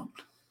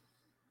corrupt.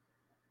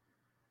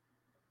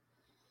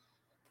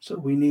 So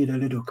we need a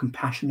little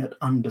compassionate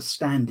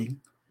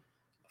understanding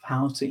of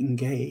how to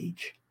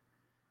engage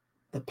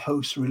the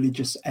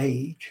post-religious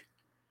age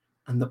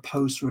and the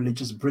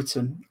post-religious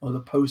Britain, or the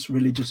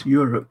post-religious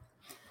Europe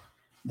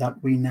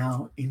that we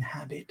now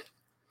inhabit.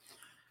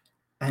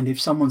 And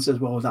if someone says,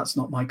 well, that's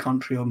not my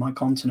country or my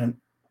continent,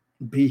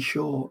 be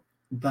sure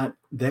that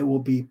there will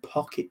be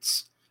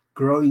pockets,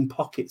 growing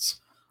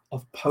pockets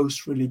of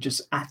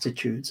post-religious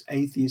attitudes,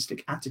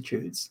 atheistic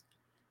attitudes,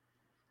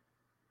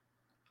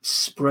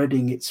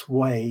 spreading its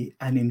way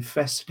and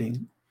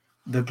infesting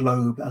the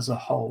globe as a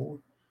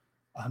whole.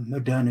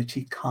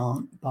 Modernity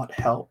can't but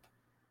help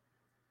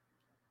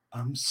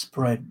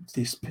spread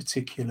this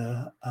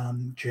particular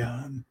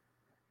germ.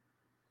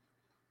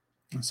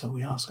 And so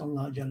we ask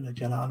Allah Jalla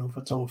Jalaluhu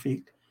for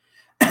tawfiq,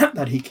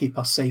 that he keep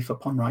us safe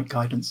upon right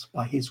guidance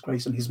by his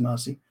grace and his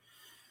mercy,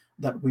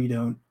 that we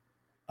don't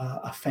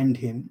offend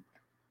him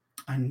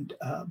and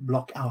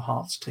block our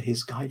hearts to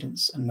his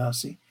guidance and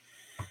mercy.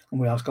 And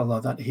we ask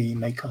Allah that he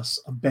make us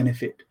a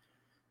benefit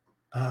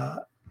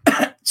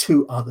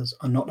to others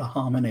and not a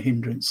harm and a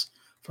hindrance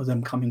for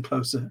them coming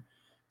closer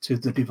to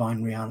the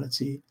divine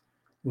reality,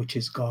 which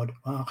is God.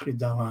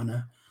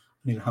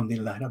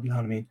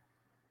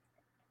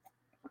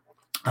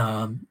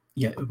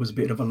 Yeah, it was a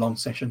bit of a long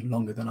session,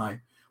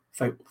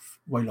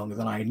 way longer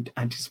than I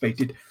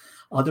anticipated.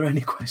 Are there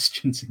any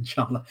questions,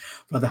 inshallah?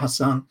 Brother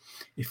Hassan,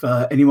 if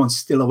anyone's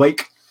still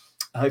awake,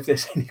 if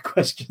there's any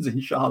questions,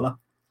 inshallah.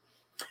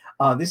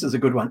 This is a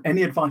good one.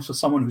 Any advice for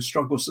someone who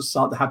struggles to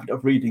start the habit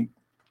of reading?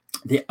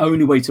 The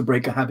only way to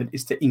break a habit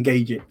is to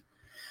engage it.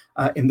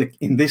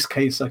 In this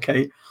case,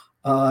 okay,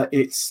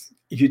 it's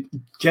you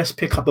just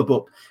pick up a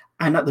book,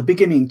 and at the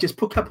beginning, just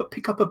pick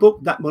up a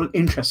book that will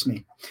interest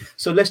me.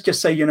 So let's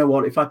just say, you know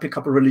what, if I pick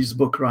up a religious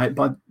book, right,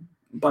 by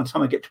the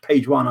time I get to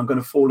page 1, I'm going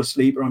to fall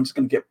asleep or I'm just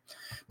going to get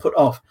put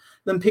off.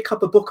 Then pick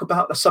up a book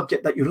about a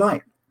subject that you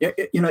like.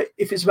 You know,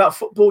 if it's about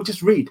football,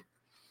 just read.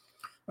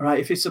 All right,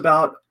 if it's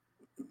about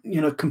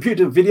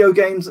computer video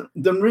games,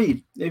 then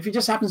read. If it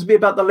just happens to be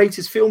about the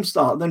latest film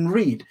star, then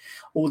read.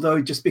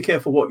 Although just be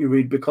careful what you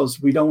read,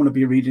 because we don't want to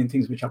be reading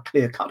things which are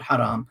clear-cut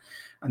haram,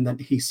 and then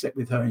he slept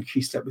with her and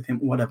she slept with him,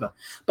 whatever.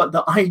 But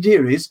the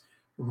idea is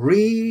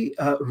read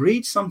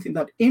something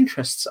that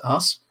interests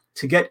us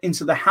to get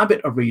into the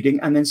habit of reading,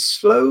 and then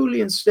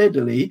slowly and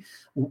steadily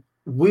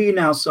wean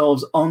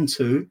ourselves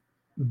onto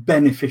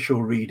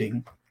beneficial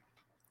reading.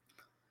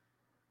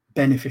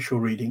 Beneficial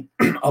reading.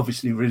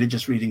 Obviously,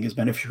 religious reading is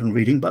beneficial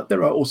reading, but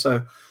there are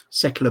also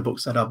secular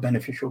books that are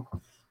beneficial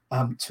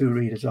to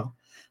read as well.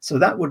 So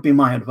that would be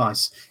my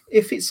advice.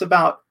 If it's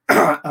about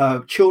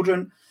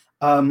children,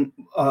 one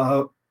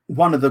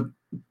of the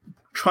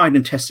tried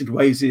and tested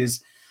ways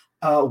is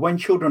when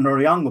children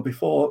are young, or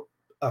before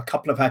a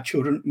couple have had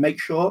children, make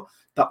sure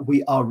that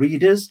we are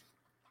readers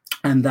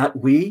and that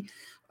we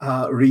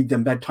read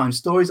them bedtime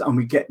stories, and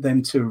we get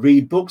them to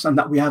read books, and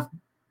that we have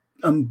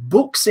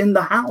books in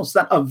the house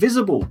that are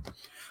visible,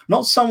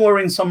 not somewhere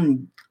in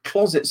some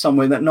closet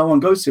somewhere that no one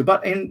goes to,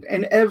 but in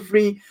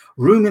every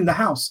room in the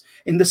house.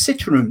 In the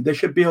sitting room, there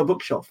should be a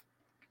bookshelf,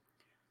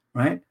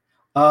 right?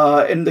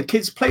 In the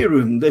kids'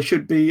 playroom, there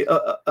should be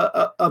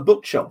a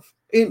bookshelf.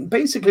 In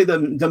basically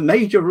the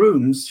major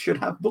rooms should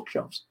have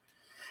bookshelves,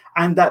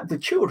 and that the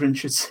children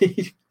should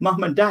see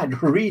mum and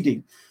dad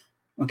reading,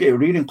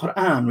 reading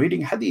Quran,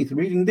 reading Hadith,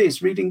 reading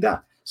this, reading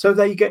that, so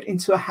they get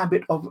into a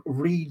habit of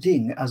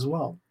reading as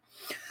well.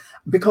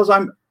 Because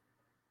I'm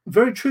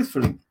very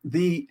truthfully,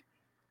 the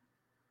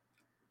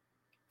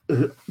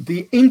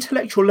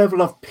intellectual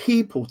level of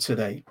people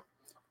today,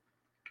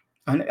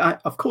 and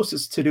of course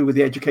it's to do with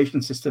the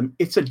education system,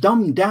 it's a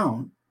dumbed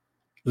down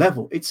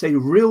level. It's a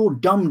real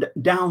dumbed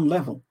down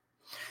level.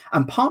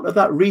 And part of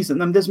that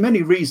reason, and there's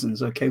many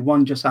reasons, okay,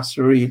 one just has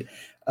to read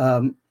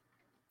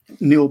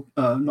Neil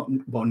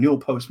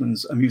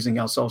Postman's Amusing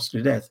Ourselves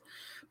to Death,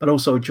 but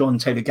also John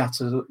Taylor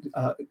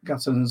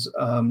Gatton's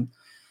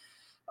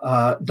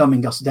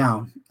Dumbing Us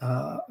Down,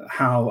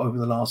 how over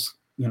the last,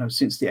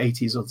 since the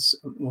 80s or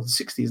the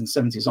 60s and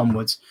 70s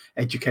onwards,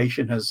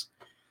 education has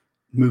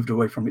moved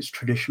away from its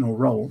traditional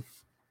role.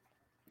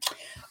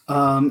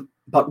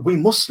 But we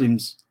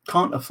Muslims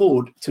can't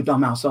afford to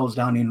dumb ourselves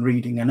down in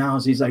reading, and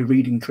ours is a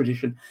reading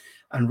tradition.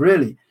 And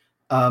really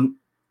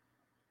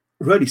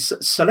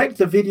select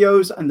the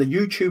videos and the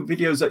YouTube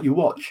videos that you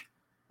watch,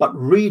 but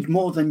read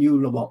more than you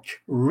watch.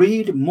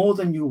 Read more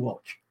than you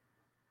watch.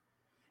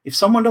 If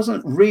someone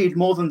doesn't read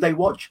more than they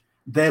watch,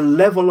 their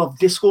level of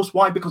discourse,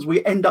 why? Because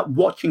we end up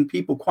watching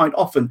people quite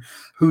often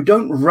who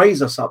don't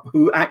raise us up,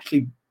 who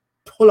actually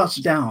pull us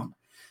down.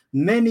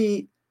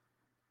 Many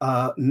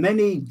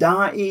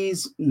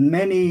da'is,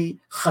 many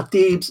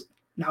khatibs,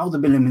 na'udhu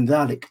billah min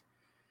dhalik.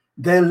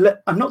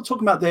 I'm not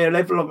talking about their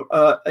level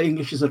of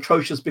English is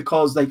atrocious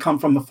because they come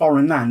from a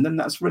foreign land, and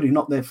that's really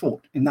not their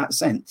fault in that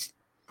sense.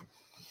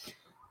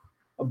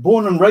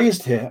 Born and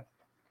raised here,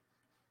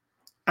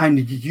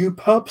 and you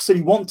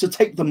purposely want to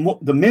take the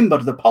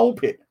minbar, the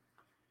pulpit,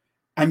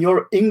 and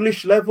your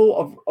English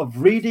level of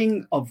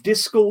reading, of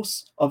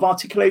discourse, of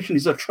articulation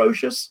is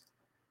atrocious,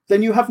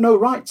 then you have no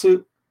right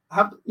to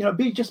have,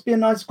 just be a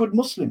nice, good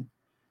Muslim,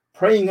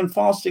 praying and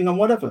fasting and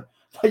whatever.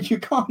 But you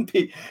can't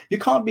be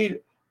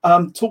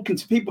talking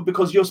to people,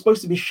 because you're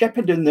supposed to be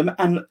shepherding them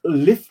and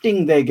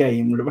lifting their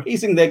game,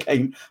 raising their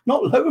game,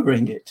 not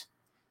lowering it.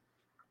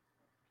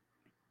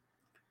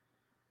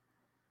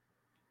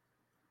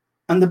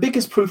 And the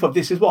biggest proof of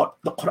this is what?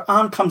 The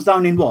Quran comes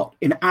down in what?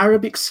 In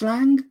Arabic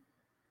slang?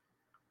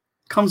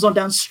 Comes on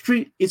down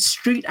street. It's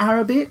street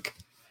Arabic,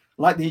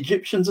 like the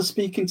Egyptians are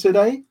speaking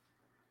today?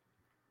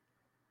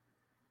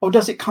 Or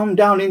does it come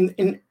down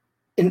in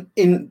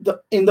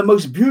the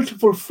most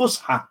beautiful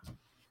fusha?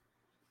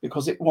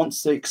 Because it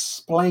wants to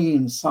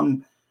explain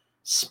some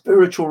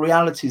spiritual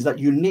realities that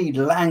you need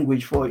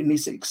language for. It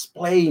needs to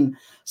explain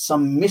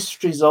some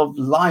mysteries of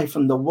life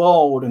and the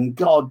world and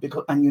God,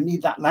 and you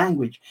need that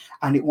language.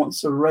 And it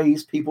wants to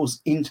raise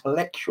people's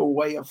intellectual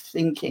way of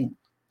thinking.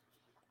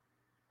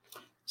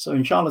 So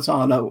inshallah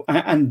ta'ala,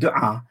 and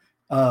dua,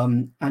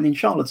 and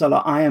inshallah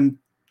ta'ala, I am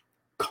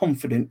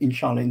confident,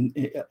 inshallah,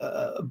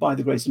 by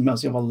the grace and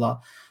mercy of Allah,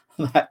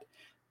 that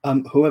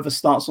whoever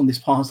starts on this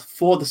path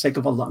for the sake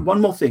of Allah. One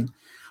more thing,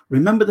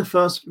 remember the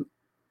first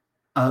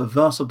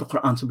verse of the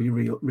Quran to be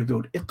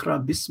revealed.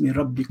 Iqra bismi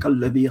rabbika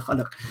alladhi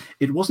khalaq.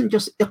 It wasn't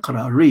just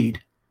Iqra,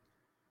 read,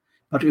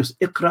 but it was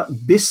Iqra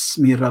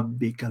bismi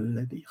rabbika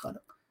alladhi khalaq.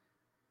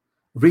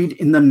 Read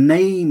in the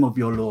name of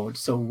your Lord.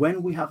 So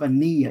when we have a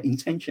niyyah,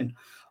 intention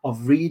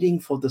of reading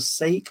for the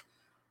sake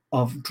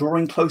of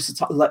drawing closer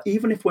to Allah,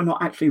 even if we're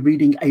not actually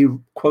reading a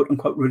quote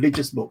unquote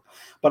religious book,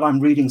 but I'm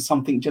reading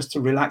something just to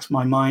relax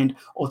my mind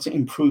or to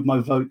improve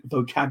my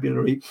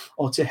vocabulary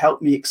or to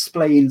help me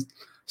explain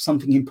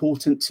something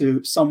important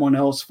to someone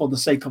else for the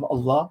sake of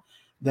Allah,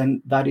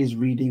 then that is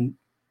reading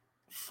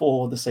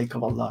for the sake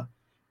of Allah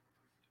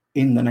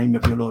in the name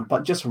of your Lord.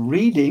 But just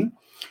reading,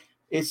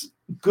 it's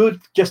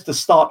good just to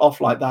start off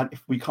like that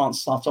if we can't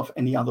start off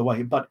any other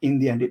way. But in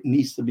the end, it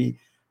needs to be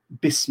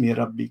Bismi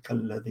Rabbika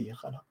alladhi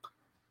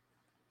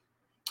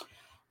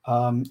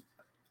khalaq.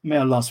 May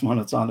Allah subhanahu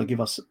wa ta'ala give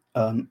us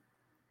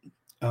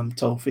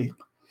tawfiq.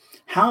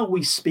 How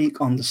we speak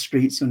on the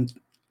streets and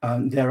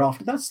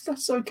thereafter,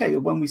 that's okay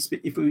when we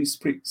speak, if we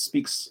speak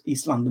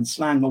East London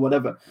slang or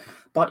whatever.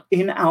 But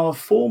in our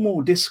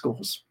formal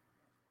discourse,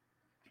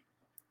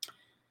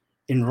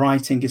 in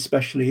writing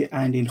especially,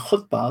 and in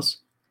khutbahs,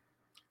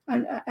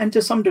 and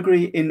to some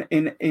degree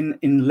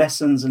in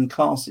lessons and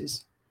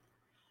classes,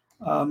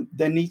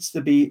 there needs to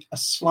be a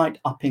slight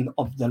upping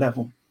of the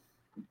level.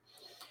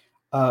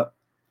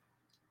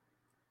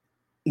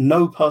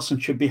 No person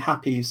should be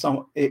happy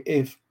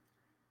if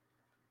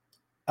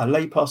a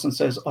lay person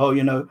says, oh,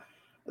 you know,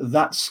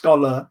 that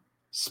scholar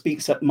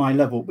speaks at my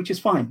level, which is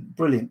fine,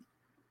 brilliant.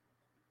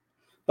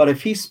 But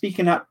if he's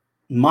speaking at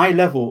my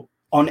level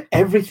on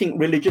everything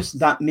religious,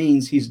 that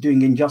means he's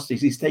doing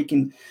injustice.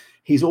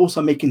 He's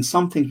also making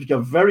some things which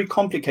are very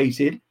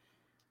complicated,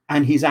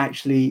 and he's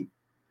actually,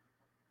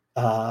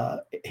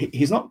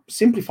 he's not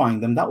simplifying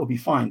them. That would be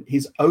fine.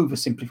 He's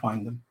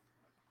oversimplifying them.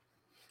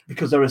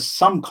 Because there are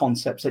some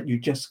concepts that you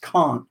just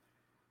can't,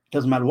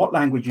 doesn't matter what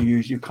language you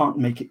use, you can't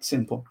make it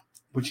simple,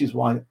 which is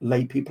why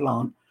lay people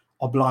aren't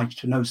obliged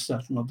to know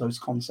certain of those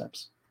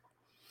concepts.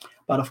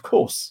 But of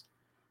course,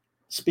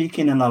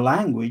 speaking in a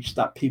language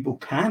that people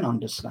can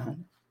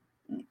understand.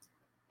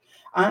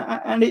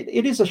 And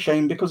it is a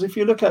shame, because if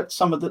you look at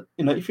some of the,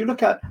 if you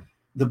look at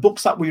the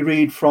books that we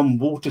read from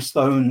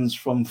Waterstones,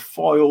 from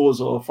Foyles,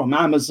 or from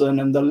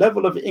Amazon, and the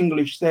level of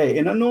English there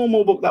in a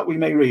normal book that we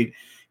may read,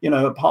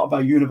 part of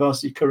our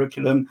university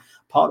curriculum,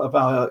 part of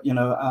our,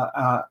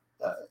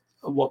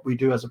 what we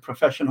do as a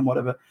profession and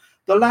whatever,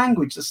 the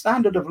language, the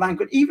standard of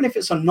language, even if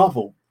it's a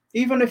novel,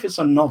 the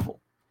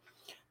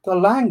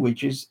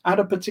language is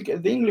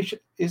the English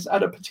is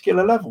at a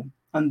particular level.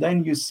 And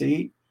then you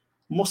see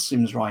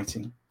Muslims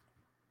writing.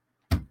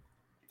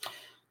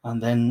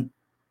 And then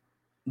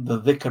the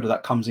dhikr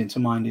that comes into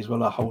mind is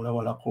wala hawla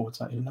wala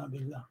quwwata illa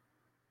billah.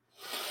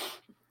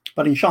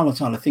 But inshallah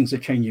ta'ala, things are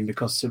changing,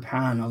 because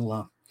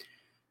subhanallah,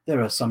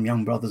 there are some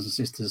young brothers and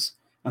sisters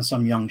and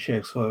some young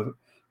sheikhs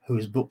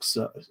whose books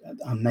are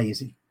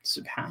amazing,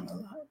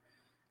 subhanallah,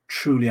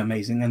 truly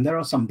amazing. And there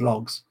are some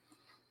blogs,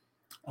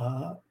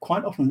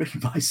 quite often written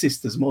by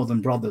sisters more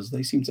than brothers.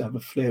 They seem to have a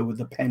flair with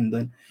the pen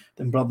than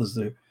brothers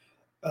do.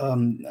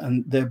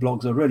 And their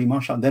blogs are really,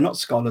 mashallah, they're not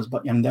scholars,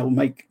 but and they'll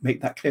make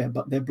that clear,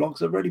 but their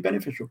blogs are really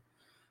beneficial.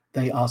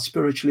 They are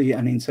spiritually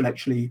and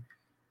intellectually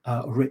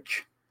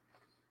rich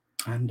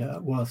and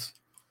worth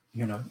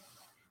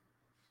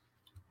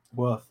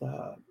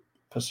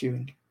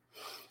pursuing.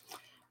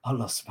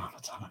 Allah subhanahu wa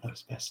ta'ala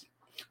knows best.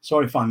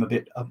 Sorry if I'm a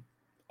bit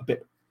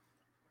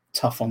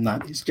tough on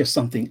that. It's just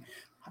something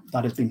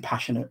that I've been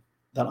passionate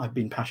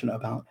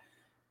about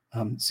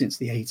since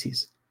the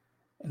 80s.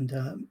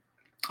 And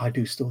I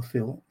do still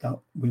feel that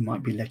we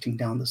might be letting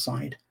down the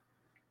side.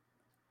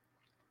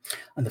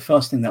 And the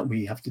first thing that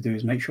we have to do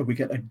is make sure we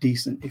get a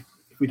decent, if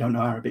we don't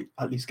know Arabic,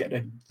 at least get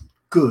a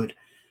good,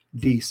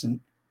 decent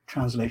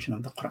translation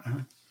of the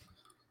Quran.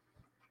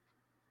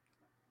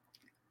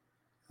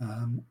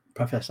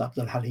 Professor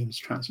Abdul Halim's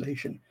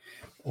translation,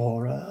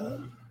 or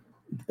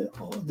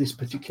this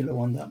particular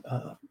one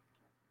that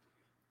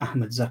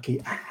Ahmed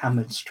Zaki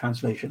Ahmed's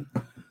translation,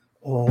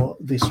 or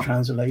this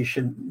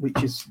translation which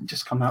has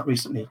just come out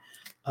recently.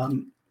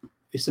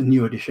 It's a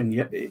new edition.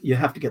 You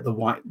have to get the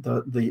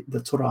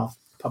Turath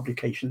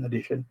publication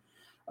edition.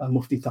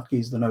 Mufti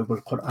Taqi's The Noble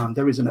Quran.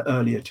 There is an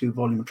earlier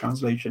 2-volume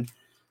translation,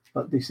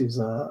 but this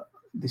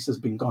has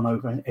been gone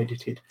over and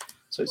edited,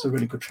 so it's a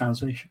really good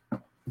translation.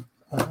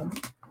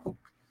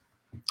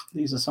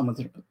 These are some of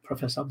the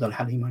Professor Abdul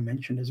Halim I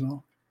mentioned as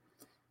well.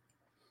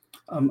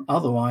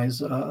 Otherwise,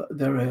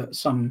 there are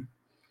some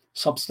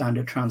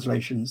substandard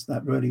translations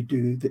that really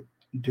do the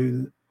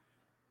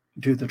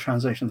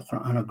translation of the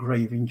Quran a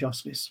grave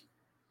injustice.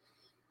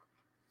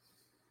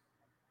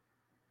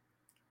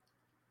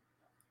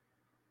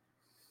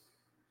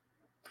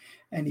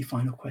 Any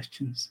final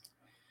questions?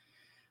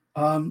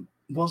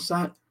 Was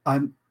that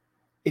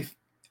if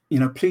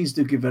please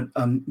do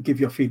give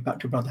your feedback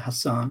to Brother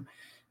Hassan.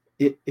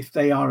 If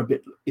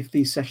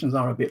these sessions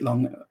are a bit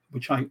long,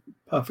 which I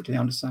perfectly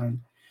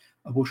understand,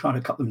 I will try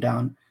to cut them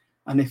down.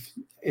 And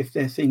if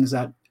there are things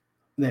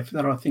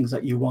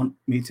that you want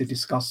me to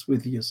discuss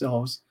with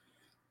yourselves,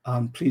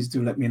 please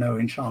do let me know,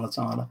 inshallah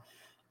ta'ala.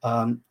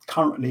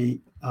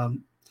 Currently,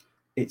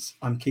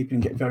 I'm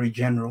keeping it very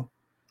general.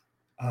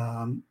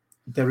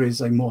 There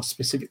is a more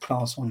specific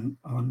class on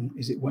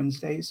is it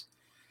Wednesdays?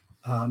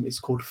 It's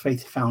called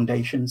Faith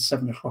Foundation,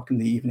 7 o'clock in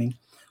the evening,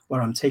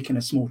 where I'm taking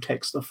a small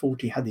text of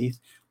 40 hadith,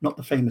 not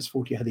the famous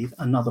 40 hadith,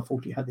 another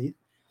 40 hadith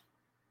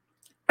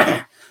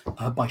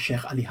by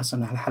Sheikh Ali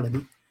Hassan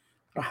al-Halabi,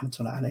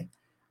 rahmatullah alayh.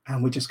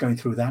 And we're just going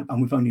through that.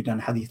 And we've only done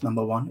hadith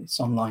number 1. It's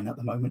online at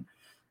the moment.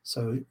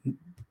 So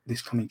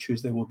this coming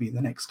Tuesday will be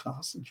the next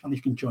class. Inshallah,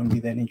 you can join me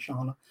then,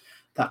 inshallah.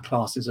 That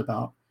class is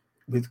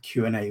with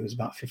Q&A, it was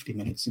about 50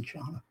 minutes,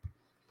 inshallah.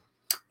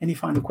 Any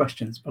final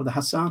questions? Brother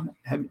Hassan,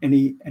 have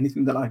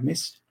anything that I've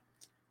missed?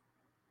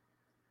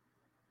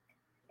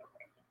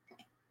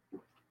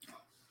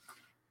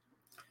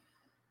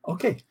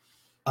 Okay.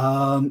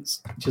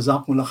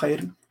 Jazakumullah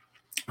khair.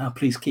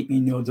 Please keep me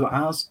in your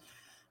du'as.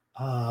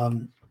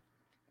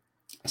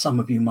 Some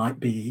of you might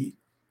be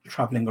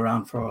traveling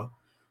around for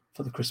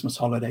the Christmas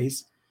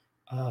holidays.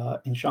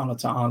 Inshallah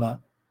ta'ala,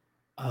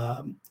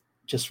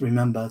 just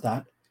remember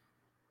that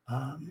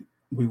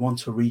we want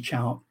to reach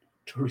out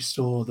to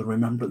restore the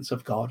remembrance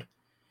of God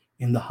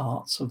in the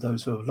hearts of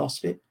those who have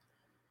lost it,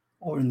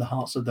 or in the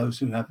hearts of those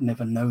who have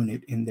never known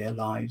it in their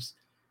lives,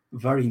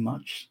 very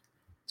much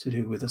to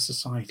do with the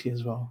society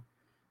as well.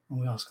 And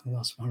we ask Allah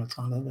subhanahu wa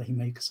ta'ala that He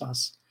makes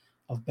us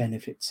of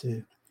benefit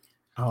to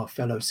our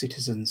fellow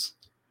citizens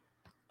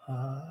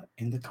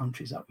in the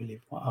countries that we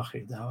live. Wa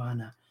akhir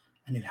da'wana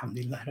and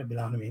alhamdulillah rabbil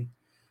alameen.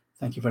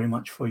 Thank you very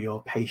much for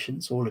your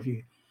patience, all of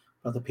you,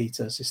 Brother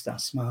Peter, Sister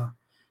Asma,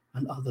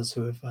 and others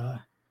who've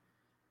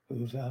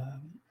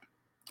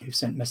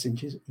sent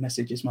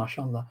messages,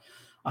 mashallah.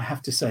 I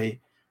have to say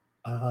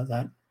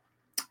that,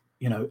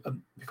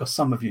 because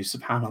some of you,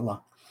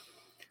 subhanallah,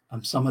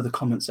 some of the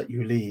comments that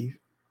you leave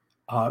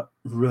are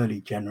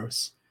really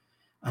generous,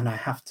 and I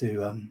have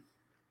to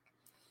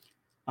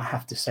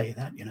say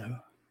that,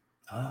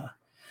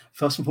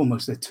 first and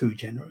foremost, they're too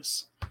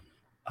generous.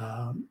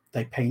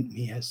 They paint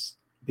me as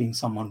being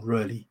someone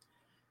really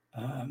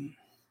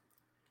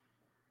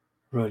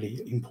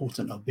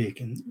important or big,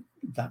 and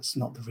that's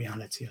not the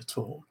reality at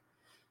all.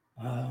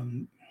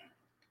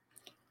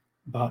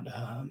 But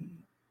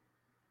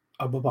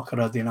Abu Bakr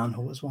radiallahu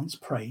anhu was once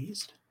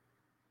praised,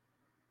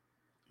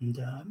 and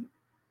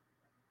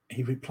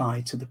he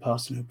replied to the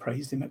person who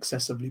praised him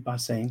excessively by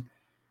saying,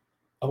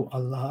 "Oh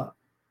Allah,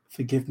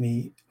 forgive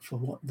me for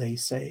what they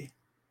say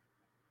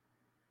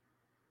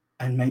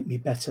and make me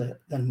better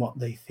than what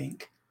they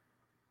think."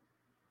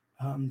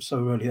 So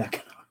really, I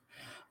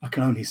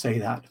can only say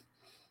that,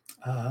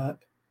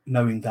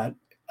 knowing that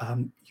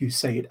you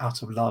say it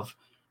out of love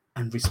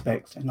and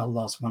respect, and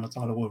Allah subhanahu wa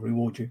ta'ala will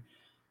reward you.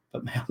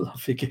 But may Allah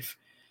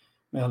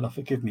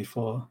forgive me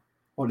for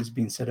what has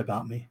been said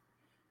about me,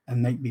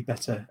 and make me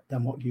better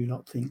than what you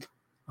lot think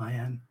I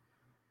am.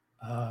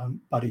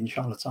 But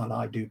inshallah ta'ala,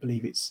 I do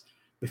believe it's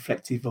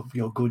reflective of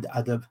your good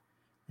adab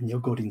and your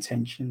good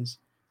intentions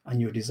and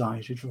your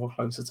desire to draw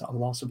closer to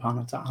Allah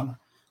subhanahu wa ta'ala.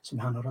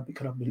 Subhana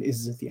rabbika rabbil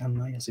izzati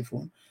amma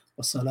yasifun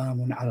wa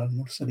salamun ala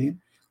al-mursaleen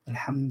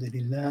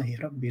alhamdulillahi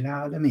rabbil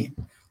alameen.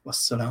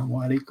 Wassalamu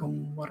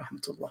alaikum wa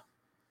rahmatullah.